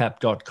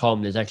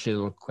theadvicetrap.com, there's actually a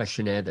little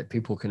questionnaire that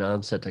people can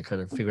answer to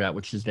kind of figure out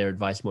which is their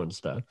advice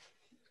monster.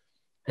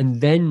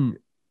 And then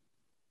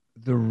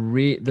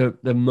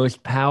the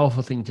most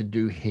powerful thing to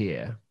do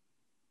here,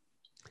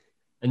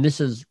 and this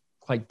is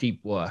quite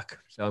deep work,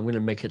 so I'm going to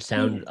make it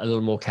sound a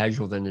little more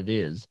casual than it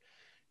is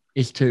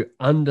to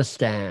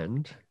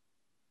understand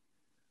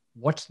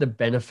what's the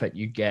benefit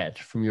you get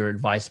from your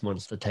advice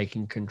monster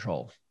taking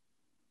control.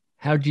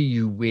 How do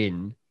you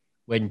win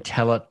when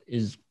tell it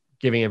is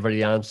giving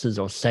everybody answers,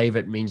 or save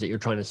it means that you're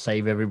trying to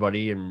save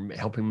everybody and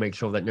helping make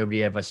sure that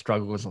nobody ever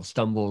struggles or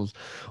stumbles,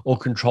 or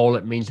control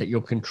it means that you're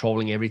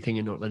controlling everything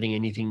and not letting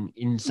anything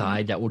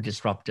inside that will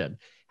disrupt it?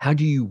 How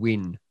do you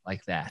win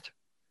like that?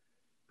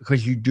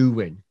 Because you do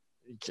win.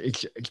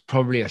 It's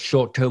probably a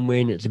short-term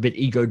win. It's a bit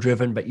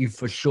ego-driven, but you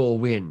for sure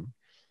win.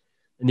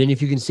 And then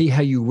if you can see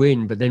how you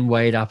win, but then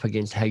weigh it up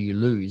against how you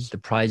lose, the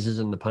prizes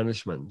and the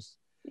punishments,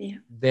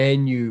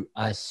 then you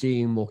are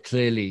seeing more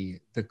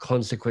clearly the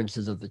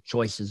consequences of the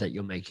choices that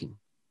you're making.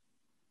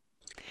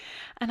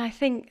 And I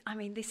think,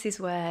 this is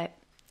where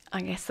I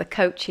guess the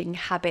coaching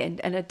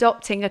habit and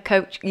adopting a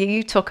coach.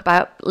 You talk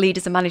about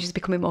leaders and managers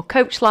becoming more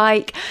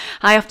coach-like.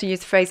 I often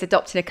use the phrase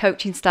adopting a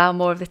coaching style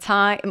more of the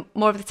time,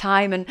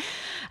 and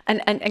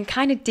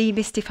kind of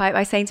demystify it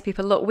by saying to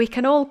people, look, we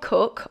can all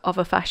cook of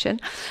a fashion,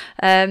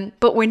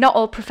 but we're not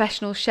all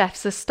professional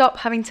chefs. So stop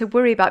having to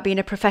worry about being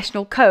a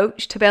professional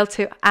coach to be able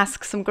to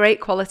ask some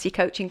great quality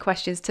coaching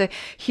questions to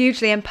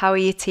hugely empower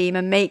your team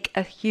and make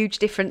a huge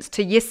difference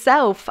to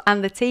yourself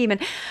and the team.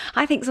 And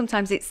I think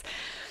sometimes it's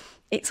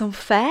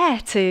unfair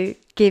to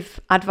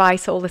give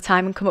advice all the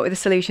time and come up with the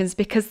solutions,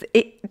 because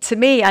to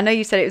me, I know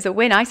you said it was a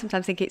win. I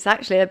sometimes think it's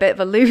actually a bit of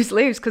a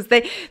lose-lose, because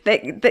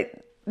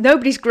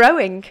nobody's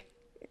growing.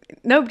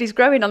 Nobody's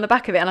growing on the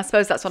back of it. And I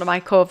suppose that's one of my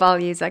core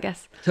values, I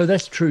guess. So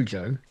that's true,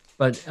 Joe.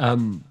 But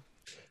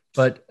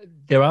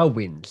there are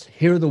wins.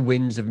 Here are the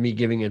wins of me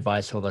giving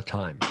advice all the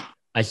time.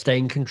 I stay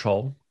in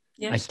control.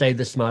 I stay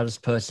the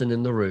smartest person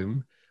in the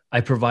room.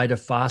 I provide a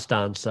fast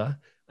answer.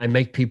 I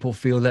make people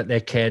feel that they're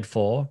cared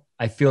for.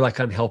 I feel like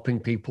I'm helping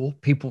people.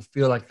 People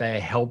feel like they're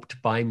helped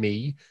by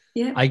me.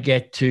 I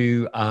get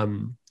to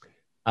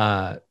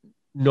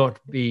not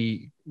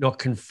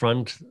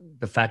confront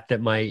the fact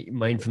that my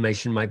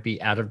information might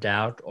be out of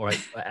date, or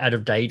I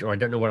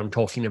don't know what I'm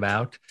talking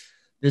about.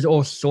 There's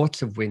all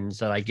sorts of wins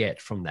that I get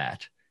from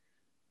that.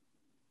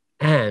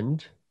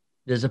 And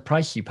there's a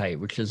price you pay,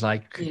 which is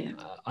like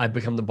I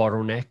become the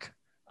bottleneck.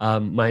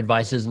 My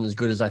advice isn't as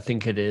good as I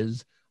think it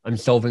is. I'm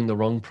solving the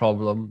wrong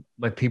problem.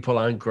 My people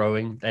aren't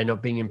growing. They're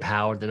not being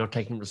empowered. They're not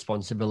taking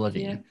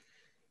responsibility.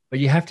 but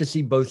you have to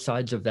see both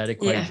sides of that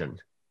equation,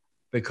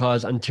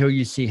 because until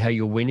you see how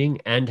you're winning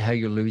and how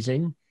you're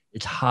losing,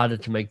 it's harder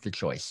to make the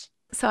choice.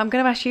 So I'm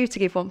going to ask you to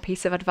give one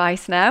piece of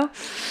advice now.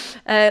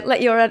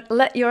 Let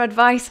your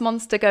advice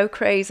monster go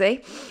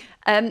crazy.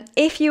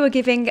 If you were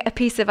giving a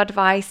piece of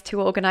advice to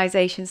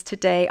organisations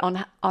today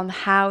on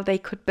how they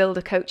could build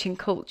a coaching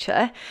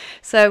culture,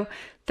 so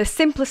the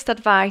simplest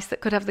advice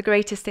that could have the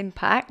greatest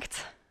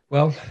impact.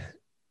 Well,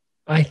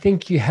 I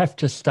think you have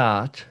to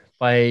start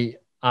by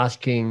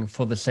asking,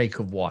 for the sake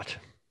of what?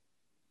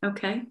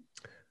 Okay.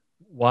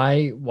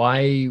 Why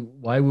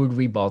would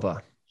we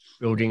bother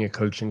building a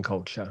coaching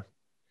culture?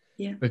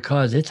 Yeah.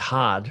 Because it's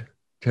hard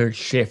to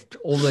shift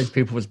all those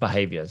people's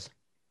behaviors.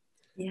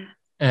 Yeah.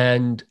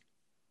 And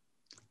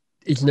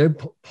it's no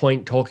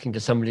point talking to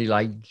somebody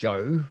like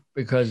Joe,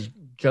 because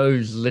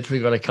Joe's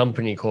literally got a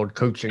company called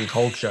Coaching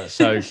Culture.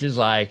 So she's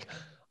like,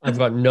 I've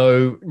got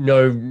no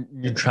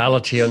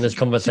neutrality on this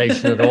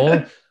conversation at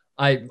all.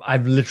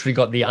 I've literally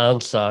got the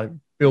answer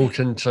built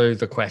into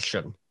the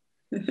question.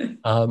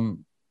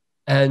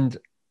 And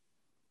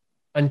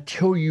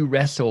until you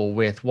wrestle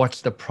with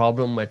what's the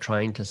problem we're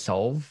trying to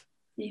solve,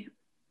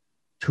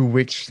 to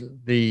which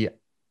the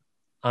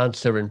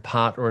answer in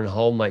part or in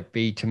whole might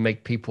be to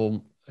make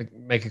people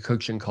make a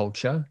coaching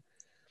culture,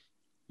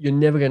 you're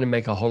never going to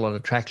make a whole lot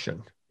of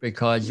traction,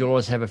 because you'll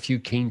always have a few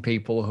keen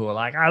people who are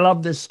like, I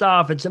love this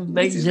stuff. It's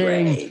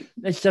amazing.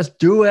 Let's just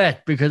do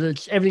it,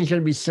 because everything's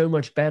going to be so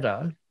much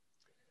better.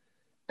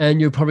 And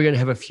you're probably going to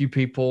have a few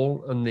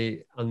people on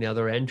the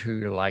other end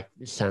who are like,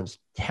 this sounds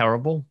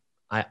terrible.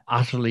 I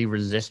utterly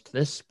resist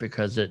this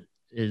because it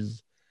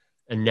is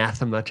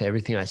anathema to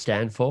everything I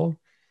stand for.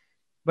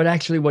 But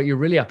actually what you're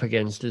really up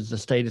against is the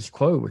status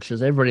quo, which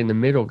is everybody in the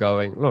middle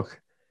going,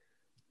 look,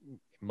 it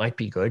might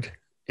be good.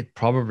 It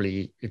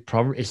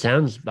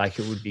sounds like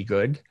it would be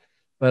good,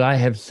 but I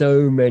have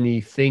so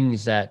many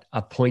things that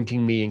are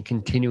pointing me and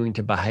continuing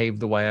to behave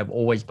the way I've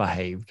always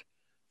behaved,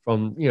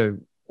 from,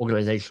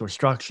 organizational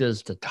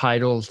structures to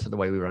titles, to the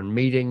way we run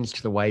meetings,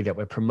 to the way that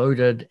we're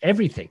promoted.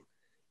 Everything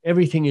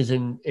is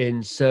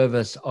in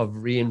service of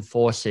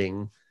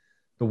reinforcing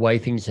the way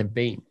things have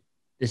been.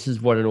 This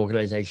is what an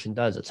organization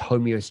does. It's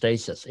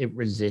homeostasis. It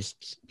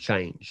resists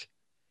change.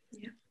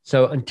 Yeah.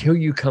 So until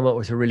you come up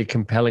with a really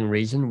compelling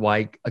reason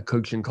why a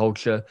coaching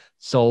culture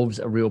solves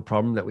a real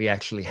problem that we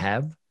actually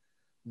have,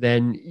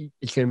 then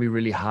it's going to be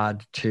really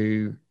hard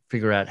to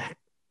figure out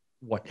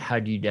how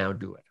do you now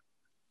do it.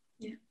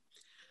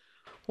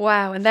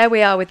 Wow. And there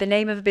we are with the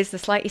name of a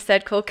business, like you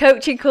said, called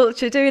Coaching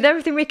Culture, doing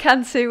everything we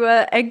can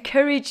to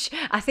encourage.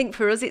 I think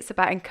for us, it's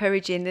about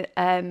encouraging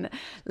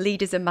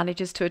leaders and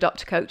managers to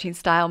adopt a coaching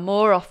style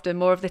more often,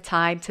 more of the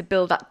time, to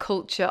build that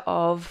culture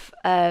of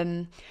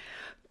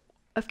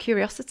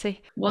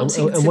curiosity.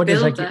 And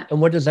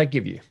what does that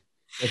give you?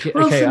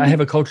 Okay, I have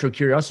a culture of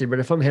curiosity, but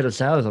if I'm head of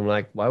sales, I'm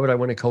like, why would I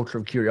want a culture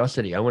of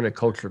curiosity? I want a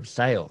culture of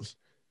sales.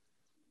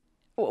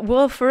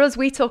 Well, for us,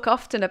 we talk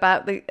often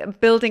about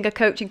building a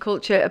coaching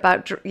culture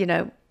about,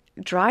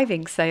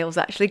 driving sales,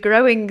 actually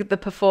growing the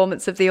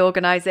performance of the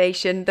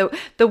organization,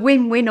 the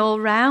win-win all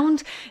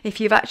round. If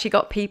you've actually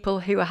got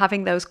people who are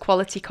having those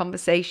quality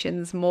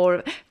conversations,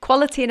 more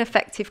quality and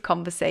effective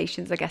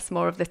conversations, I guess,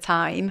 more of the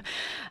time,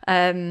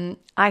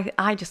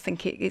 I just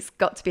think it's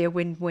got to be a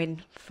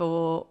win-win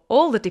for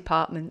all the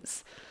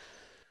departments.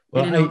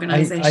 Well, in an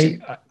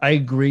organization. I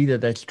agree that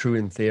that's true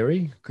in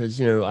theory,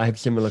 because, I have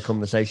similar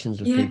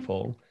conversations with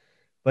people.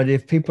 But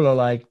if people are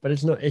like, but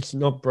it's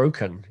not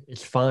broken,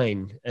 it's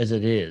fine as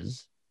it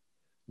is,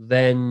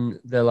 then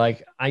they're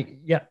like,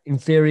 in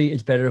theory,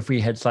 it's better if we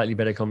had slightly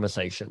better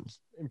conversations.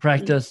 In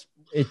practice,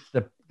 it's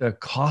the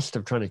cost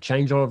of trying to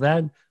change all of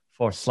that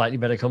for slightly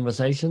better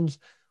conversations.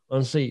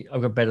 Honestly,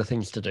 I've got better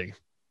things to do.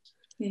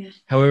 Yeah.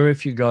 However,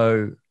 if you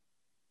go,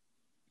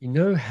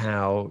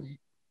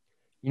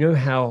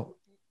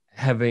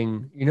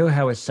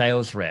 how a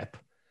sales rep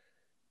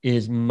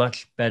is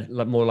much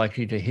better, more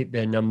likely to hit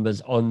their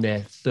numbers on their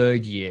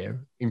third year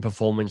in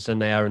performance than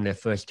they are in their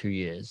first 2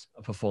 years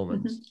of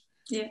performance.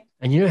 Mm-hmm. Yeah.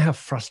 And you know how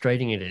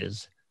frustrating it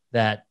is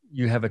that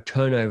you have a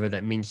turnover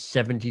that means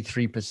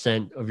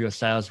 73% of your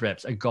sales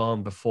reps are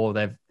gone before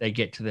they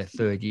get to their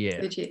third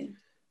year.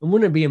 And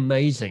wouldn't it be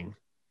amazing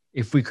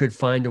if we could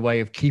find a way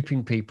of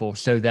keeping people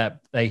so that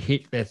they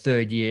hit their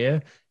third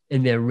year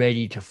and they're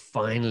ready to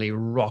finally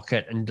rock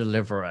it and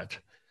deliver it?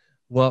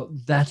 Well,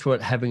 that's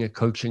what having a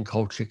coaching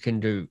culture can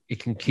do. It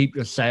can keep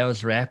your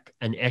sales rep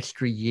an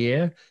extra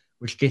year,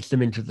 which gets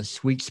them into the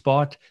sweet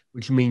spot,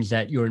 which means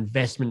that your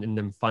investment in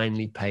them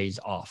finally pays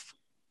off.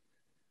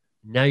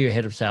 Now your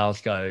head of sales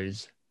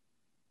goes,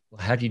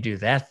 well, how do you do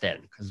that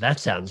then? Because that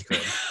sounds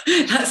good.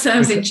 That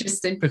sounds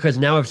interesting. Because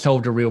now I've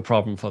solved a real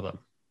problem for them.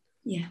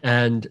 Yeah.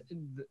 And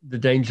the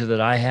danger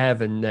that I have,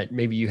 and that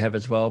maybe you have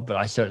as well, but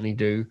I certainly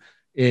do,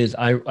 is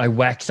I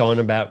wax on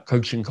about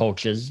coaching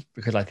cultures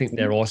because I think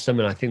they're awesome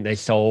and I think they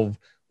solve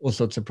all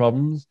sorts of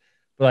problems,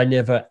 but I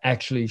never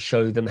actually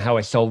show them how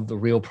I solve the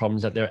real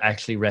problems that they're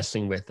actually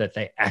wrestling with, that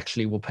they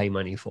actually will pay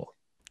money for.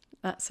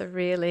 That's a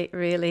really,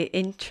 really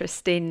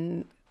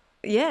interesting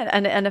Yeah,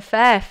 and a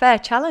fair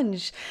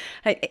challenge.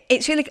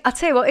 It's really, I'll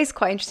tell you what is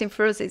quite interesting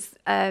for us is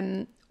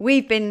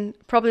we've been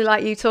probably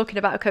like you talking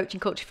about a coaching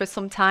culture for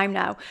some time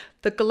now.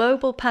 The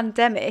global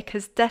pandemic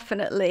has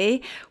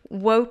definitely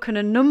woken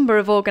a number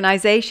of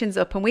organisations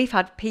up, and we've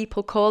had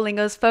people calling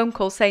us, phone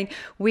calls saying,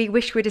 we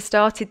wish we'd have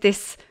started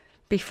this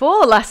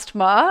before last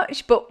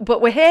March,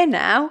 but we're here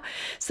now.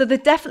 So there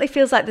definitely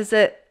feels like there's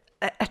a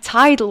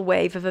tidal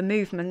wave of a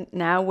movement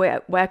now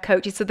where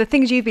coaches, so the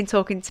things you've been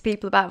talking to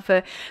people about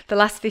for the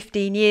last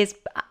 15 years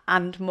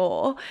and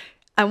more,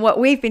 and what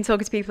we've been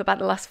talking to people about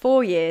the last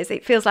 4 years,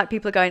 it feels like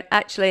people are going,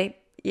 actually,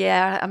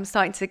 yeah, I'm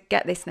starting to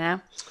get this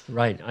now.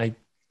 Right.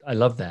 I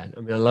love that.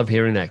 I mean, I love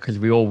hearing that because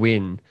we all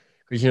win.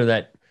 Because, you know,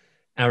 that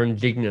Aaron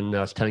Dignan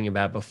I was telling you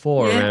about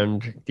before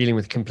around dealing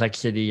with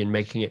complexity and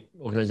making it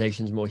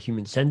more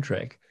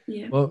human-centric.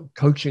 Yeah. Well,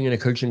 coaching and a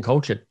coaching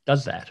culture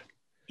does that.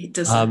 It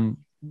does.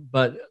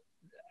 But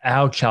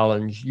our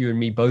challenge, you and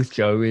me both,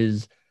 Joe,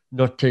 is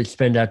not to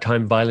spend our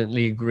time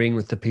violently agreeing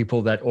with the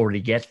people that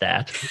already get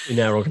that in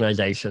our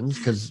organizations,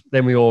 because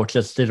then we all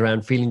just sit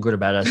around feeling good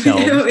about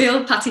ourselves. We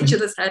all pat each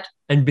other's head.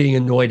 And being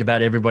annoyed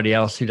about everybody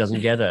else who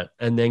doesn't get it.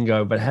 And then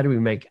go, but how do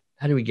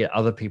we get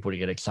other people to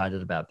get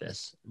excited about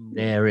this?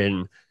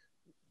 Therein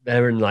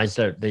lies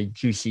the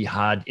juicy,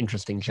 hard,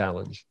 interesting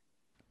challenge.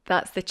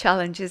 That's the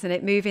challenge, isn't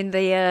it? Moving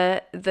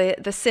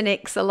the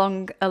cynics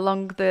along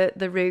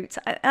the route,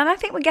 and I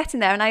think we're getting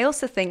there. And I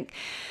also think,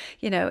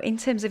 you know, in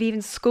terms of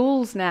even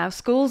schools now,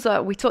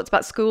 we talked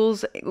about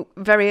schools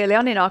very early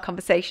on in our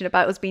conversation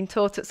about us being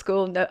taught at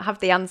school, don't have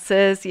the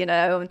answers, you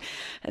know,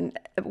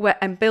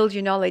 and build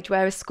your knowledge.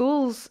 Whereas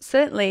schools,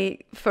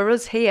 certainly for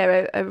us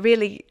here, are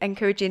really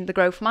encouraging the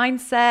growth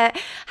mindset.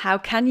 How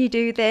can you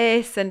do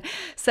this? And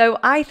so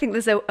I think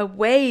there's a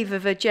wave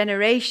of a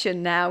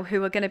generation now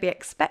who are going to be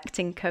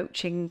expecting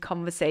coaching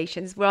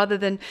conversations rather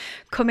than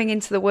coming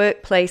into the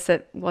workplace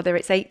at whether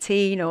it's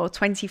 18 or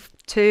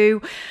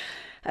 22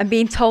 and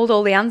being told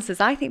all the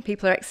answers. I think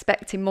people are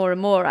expecting more and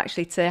more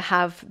actually to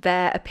have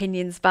their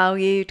opinions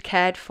valued,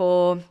 cared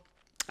for,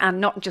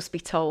 and not just be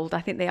told. I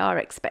think they are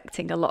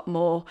expecting a lot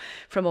more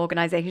from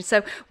organisations.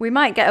 So we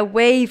might get a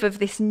wave of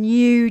this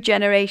new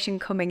generation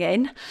coming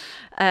in,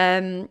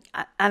 and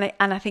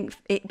I think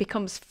it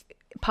becomes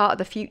part of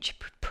the future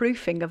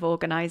proofing of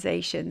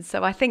organisations.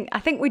 So I think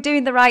we're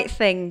doing the right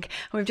thing,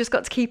 and we've just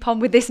got to keep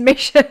on with this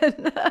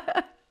mission.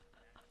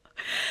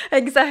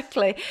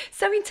 Exactly.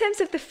 So in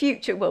terms of the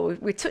future, well,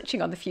 we're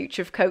touching on the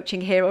future of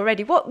coaching here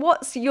already.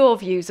 What's your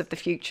views of the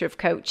future of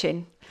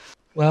coaching?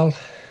 Well,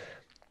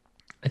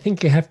 I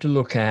think you have to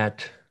look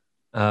at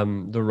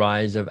the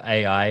rise of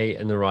AI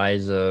and the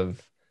rise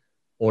of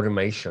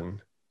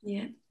automation.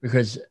 Yeah.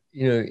 Because,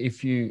 you know,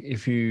 if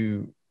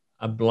you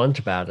are blunt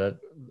about it,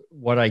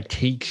 what I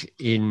teach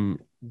in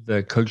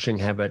the Coaching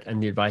Habit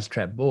and the Advice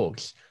Trap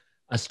books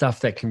are stuff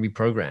that can be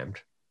programmed.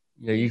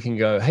 You know, you can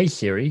go, hey,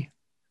 Siri,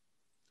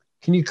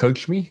 can you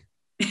coach me?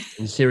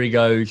 And Siri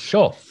goes,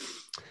 sure.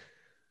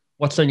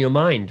 What's on your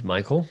mind,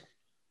 Michael?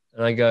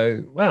 And I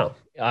go, well,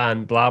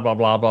 blah, blah,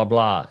 blah, blah,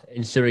 blah.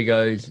 And Siri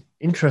goes,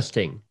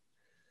 interesting.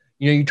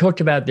 You know, you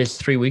talked about this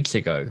 3 weeks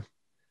ago,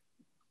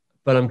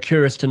 but I'm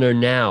curious to know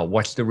now,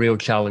 what's the real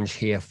challenge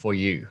here for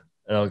you?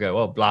 And I'll go,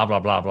 well, blah, blah,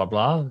 blah, blah,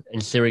 blah.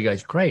 And Siri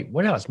goes, great.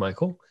 What else,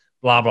 Michael?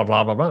 Blah, blah,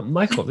 blah, blah, blah.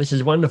 Michael, this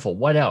is wonderful.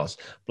 What else?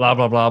 Blah,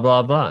 blah, blah,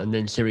 blah, blah. And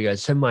then Siri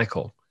goes, so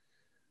Michael,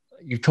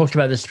 you talked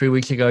about this 3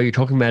 weeks ago. You're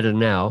talking about it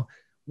now.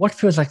 What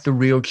feels like the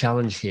real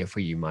challenge here for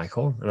you,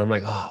 Michael? And I'm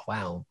like, oh,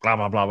 wow, blah,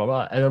 blah, blah, blah,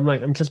 blah. And I'm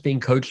like, I'm just being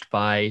coached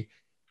by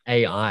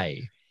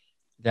AI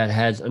that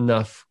has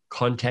enough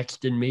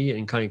context in me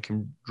and kind of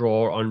can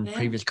draw on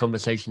previous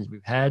conversations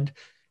we've had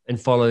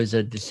and follows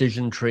a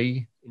decision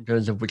tree in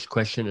terms of which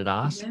question it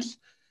asks. Yeah.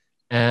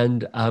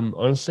 And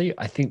honestly,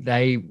 I think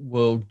they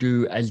will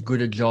do as good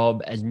a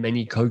job as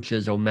many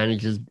coaches or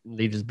managers,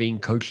 leaders being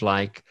coached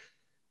like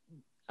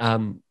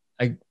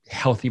a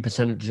healthy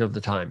percentage of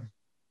the time.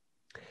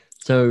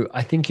 So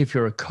I think if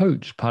you're a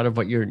coach, part of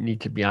what you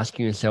need to be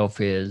asking yourself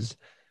is,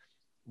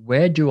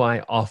 where do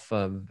I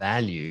offer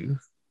value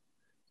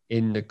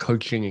in the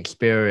coaching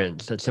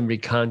experience that somebody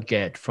can't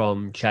get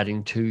from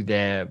chatting to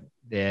their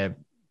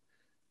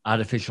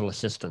artificial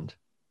assistant?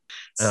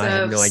 And I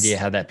have no idea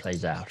how that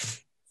plays out.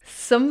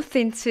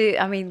 Something to,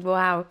 I mean,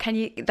 wow,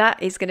 that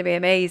is going to be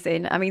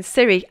amazing. I mean,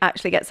 Siri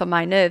actually gets on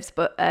my nerves,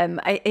 but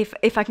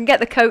if I can get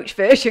the coach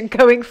version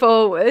going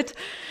forward,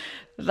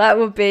 that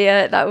would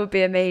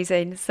be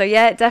amazing. So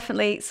yeah,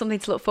 definitely something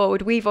to look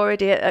forward. We've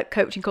already at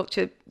Coaching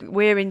Culture,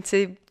 we're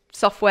into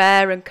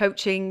software and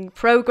coaching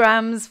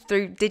programs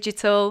through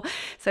digital.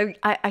 So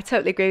I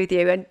totally agree with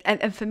you.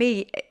 And for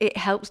me, it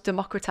helps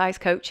democratize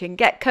coaching,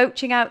 get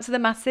coaching out to the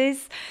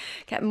masses,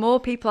 get more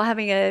people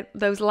having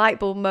those light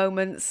bulb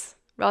moments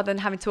rather than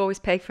having to always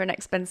pay for an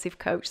expensive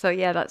coach. So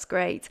yeah, that's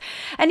great.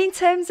 And in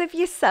terms of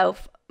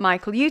yourself,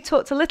 Michael, you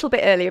talked a little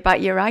bit earlier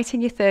about you writing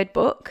your third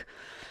book.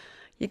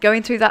 You're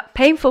going through that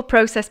painful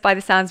process by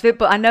the sounds of it,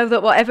 but I know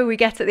that whatever we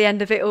get at the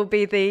end of it will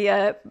be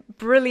the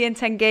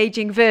brilliant,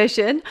 engaging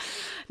version.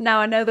 Now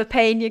I know the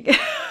pain you...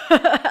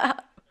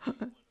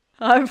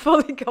 I'm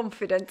fully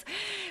confident.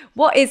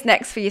 What is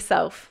next for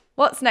yourself?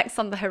 What's next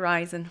on the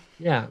horizon?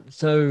 Yeah.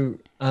 So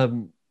a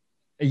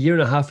year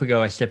and a half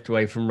ago, I stepped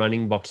away from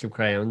running Box of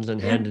Crayons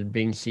and handed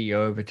being CEO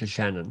over to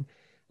Shannon.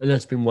 And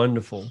that's been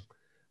wonderful.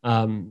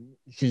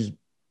 She's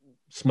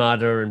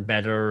smarter and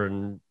better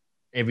and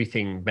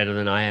everything better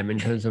than I am in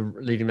terms of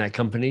leading that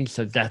company.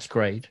 So that's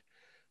great.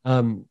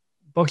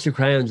 Box of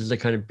Crayons is a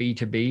kind of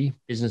B2B,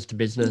 business to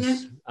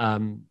business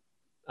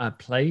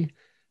play.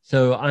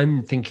 So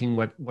I'm thinking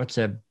what's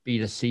a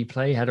B2C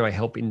play? How do I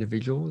help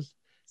individuals?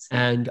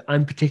 And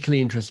I'm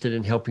particularly interested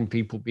in helping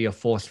people be a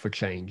force for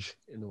change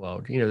in the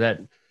world. You know,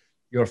 that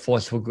you're a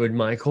force for good,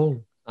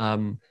 Michael.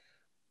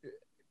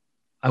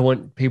 I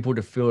want people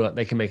to feel like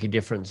they can make a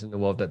difference in the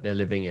world that they're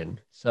living in.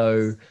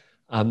 So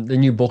the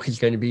new book is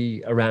going to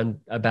be around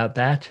about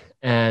that.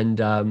 And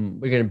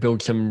we're going to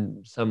build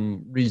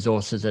some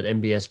resources at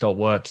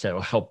mbs.works that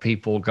will help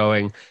people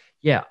going,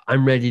 yeah,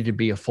 I'm ready to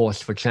be a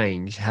force for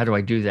change. How do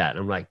I do that? And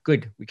I'm like,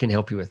 good, we can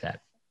help you with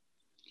that.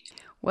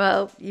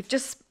 Well,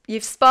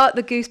 you've sparked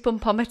the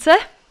goosebumpometer.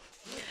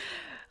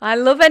 I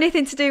love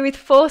anything to do with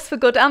force for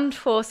good and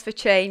force for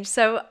change.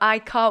 So I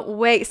can't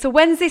wait. So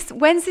when's this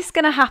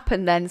going to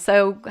happen then?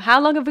 So how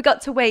long have we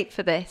got to wait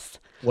for this?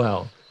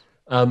 Well,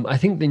 I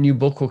think the new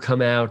book will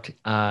come out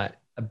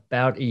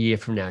about a year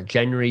from now.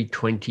 January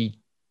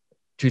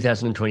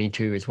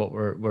 2022 is what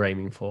we're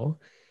aiming for.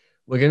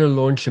 We're going to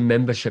launch a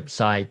membership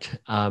site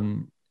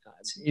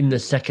in the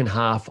second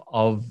half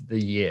of the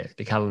year,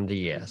 the calendar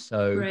year.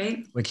 So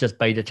we're just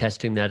beta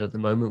testing that at the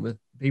moment with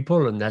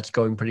people, and that's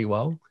going pretty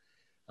well.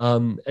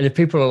 And if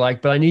people are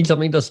like, but I need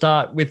something to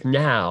start with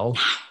now,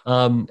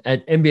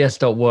 at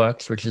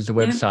mbs.works, which is the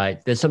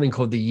website, there's something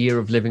called the Year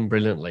of Living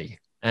Brilliantly.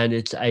 And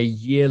it's a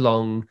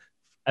year-long,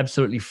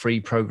 absolutely free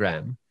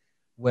program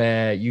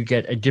where you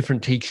get a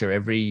different teacher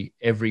every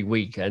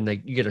week, and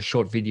you get a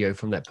short video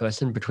from that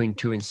person between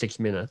 2 and 6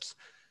 minutes.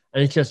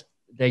 And it's just,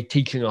 they're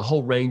teaching a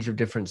whole range of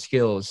different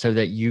skills so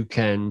that you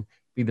can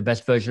be the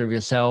best version of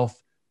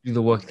yourself, do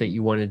the work that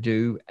you want to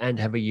do, and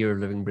have a year of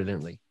living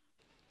brilliantly.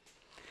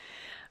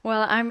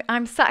 Well,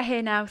 I'm sat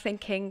here now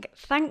thinking,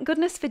 thank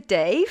goodness for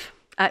Dave.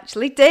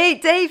 Actually,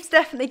 Dave's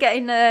definitely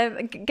getting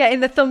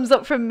the thumbs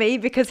up from me,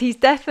 because he's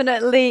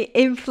definitely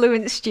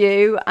influenced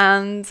you,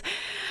 and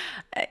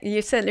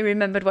you certainly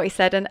remembered what he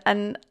said.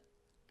 And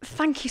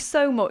thank you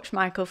so much,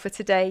 Michael, for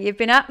today. You've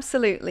been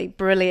absolutely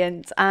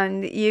brilliant,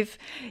 and you've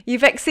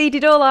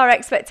exceeded all our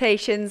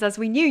expectations, as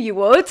we knew you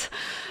would.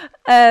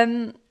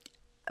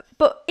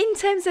 But in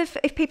terms of,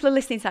 if people are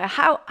listening to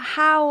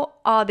how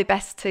are they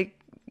best to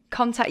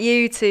contact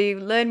you to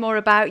learn more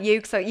about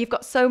you? So you've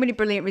got so many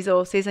brilliant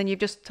resources, and you've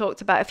just talked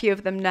about a few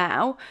of them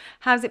now.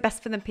 How's it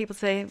best for people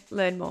to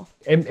learn more?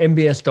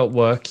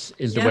 mbs.works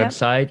is the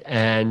website,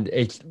 and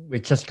we're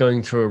just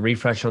going through a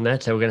refresh on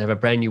that. So we're going to have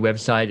a brand new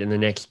website in the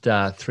next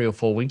 3 or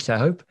 4 weeks, I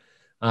hope.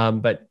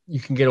 But you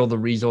can get all the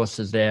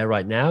resources there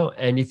right now.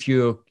 And if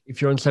you're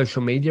on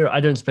social media, I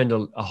don't spend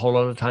a whole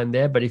lot of time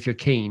there, but if you're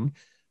keen,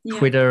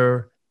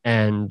 Twitter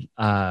and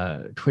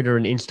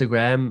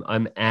Instagram,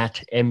 I'm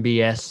at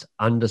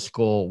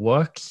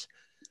mbs_works.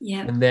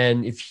 Yeah. And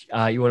then if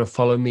you want to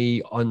follow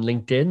me on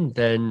LinkedIn,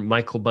 then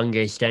Michael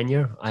Bungay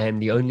Stanier. I am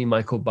the only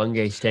Michael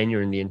Bungay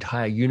Stanier in the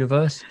entire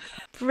universe.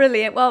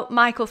 Brilliant. Well,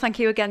 Michael, thank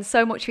you again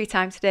so much for your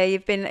time today.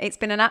 It's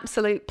been an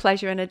absolute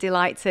pleasure and a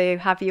delight to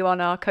have you on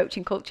our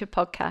Coaching Culture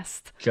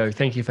podcast. Jo,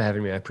 thank you for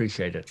having me. I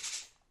appreciate it.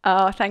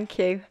 Oh, thank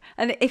you.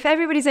 And if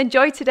everybody's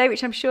enjoyed today,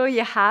 which I'm sure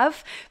you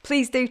have,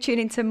 please do tune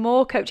into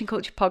more Coaching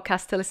Culture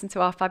podcasts to listen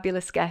to our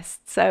fabulous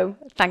guests. So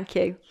thank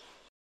you.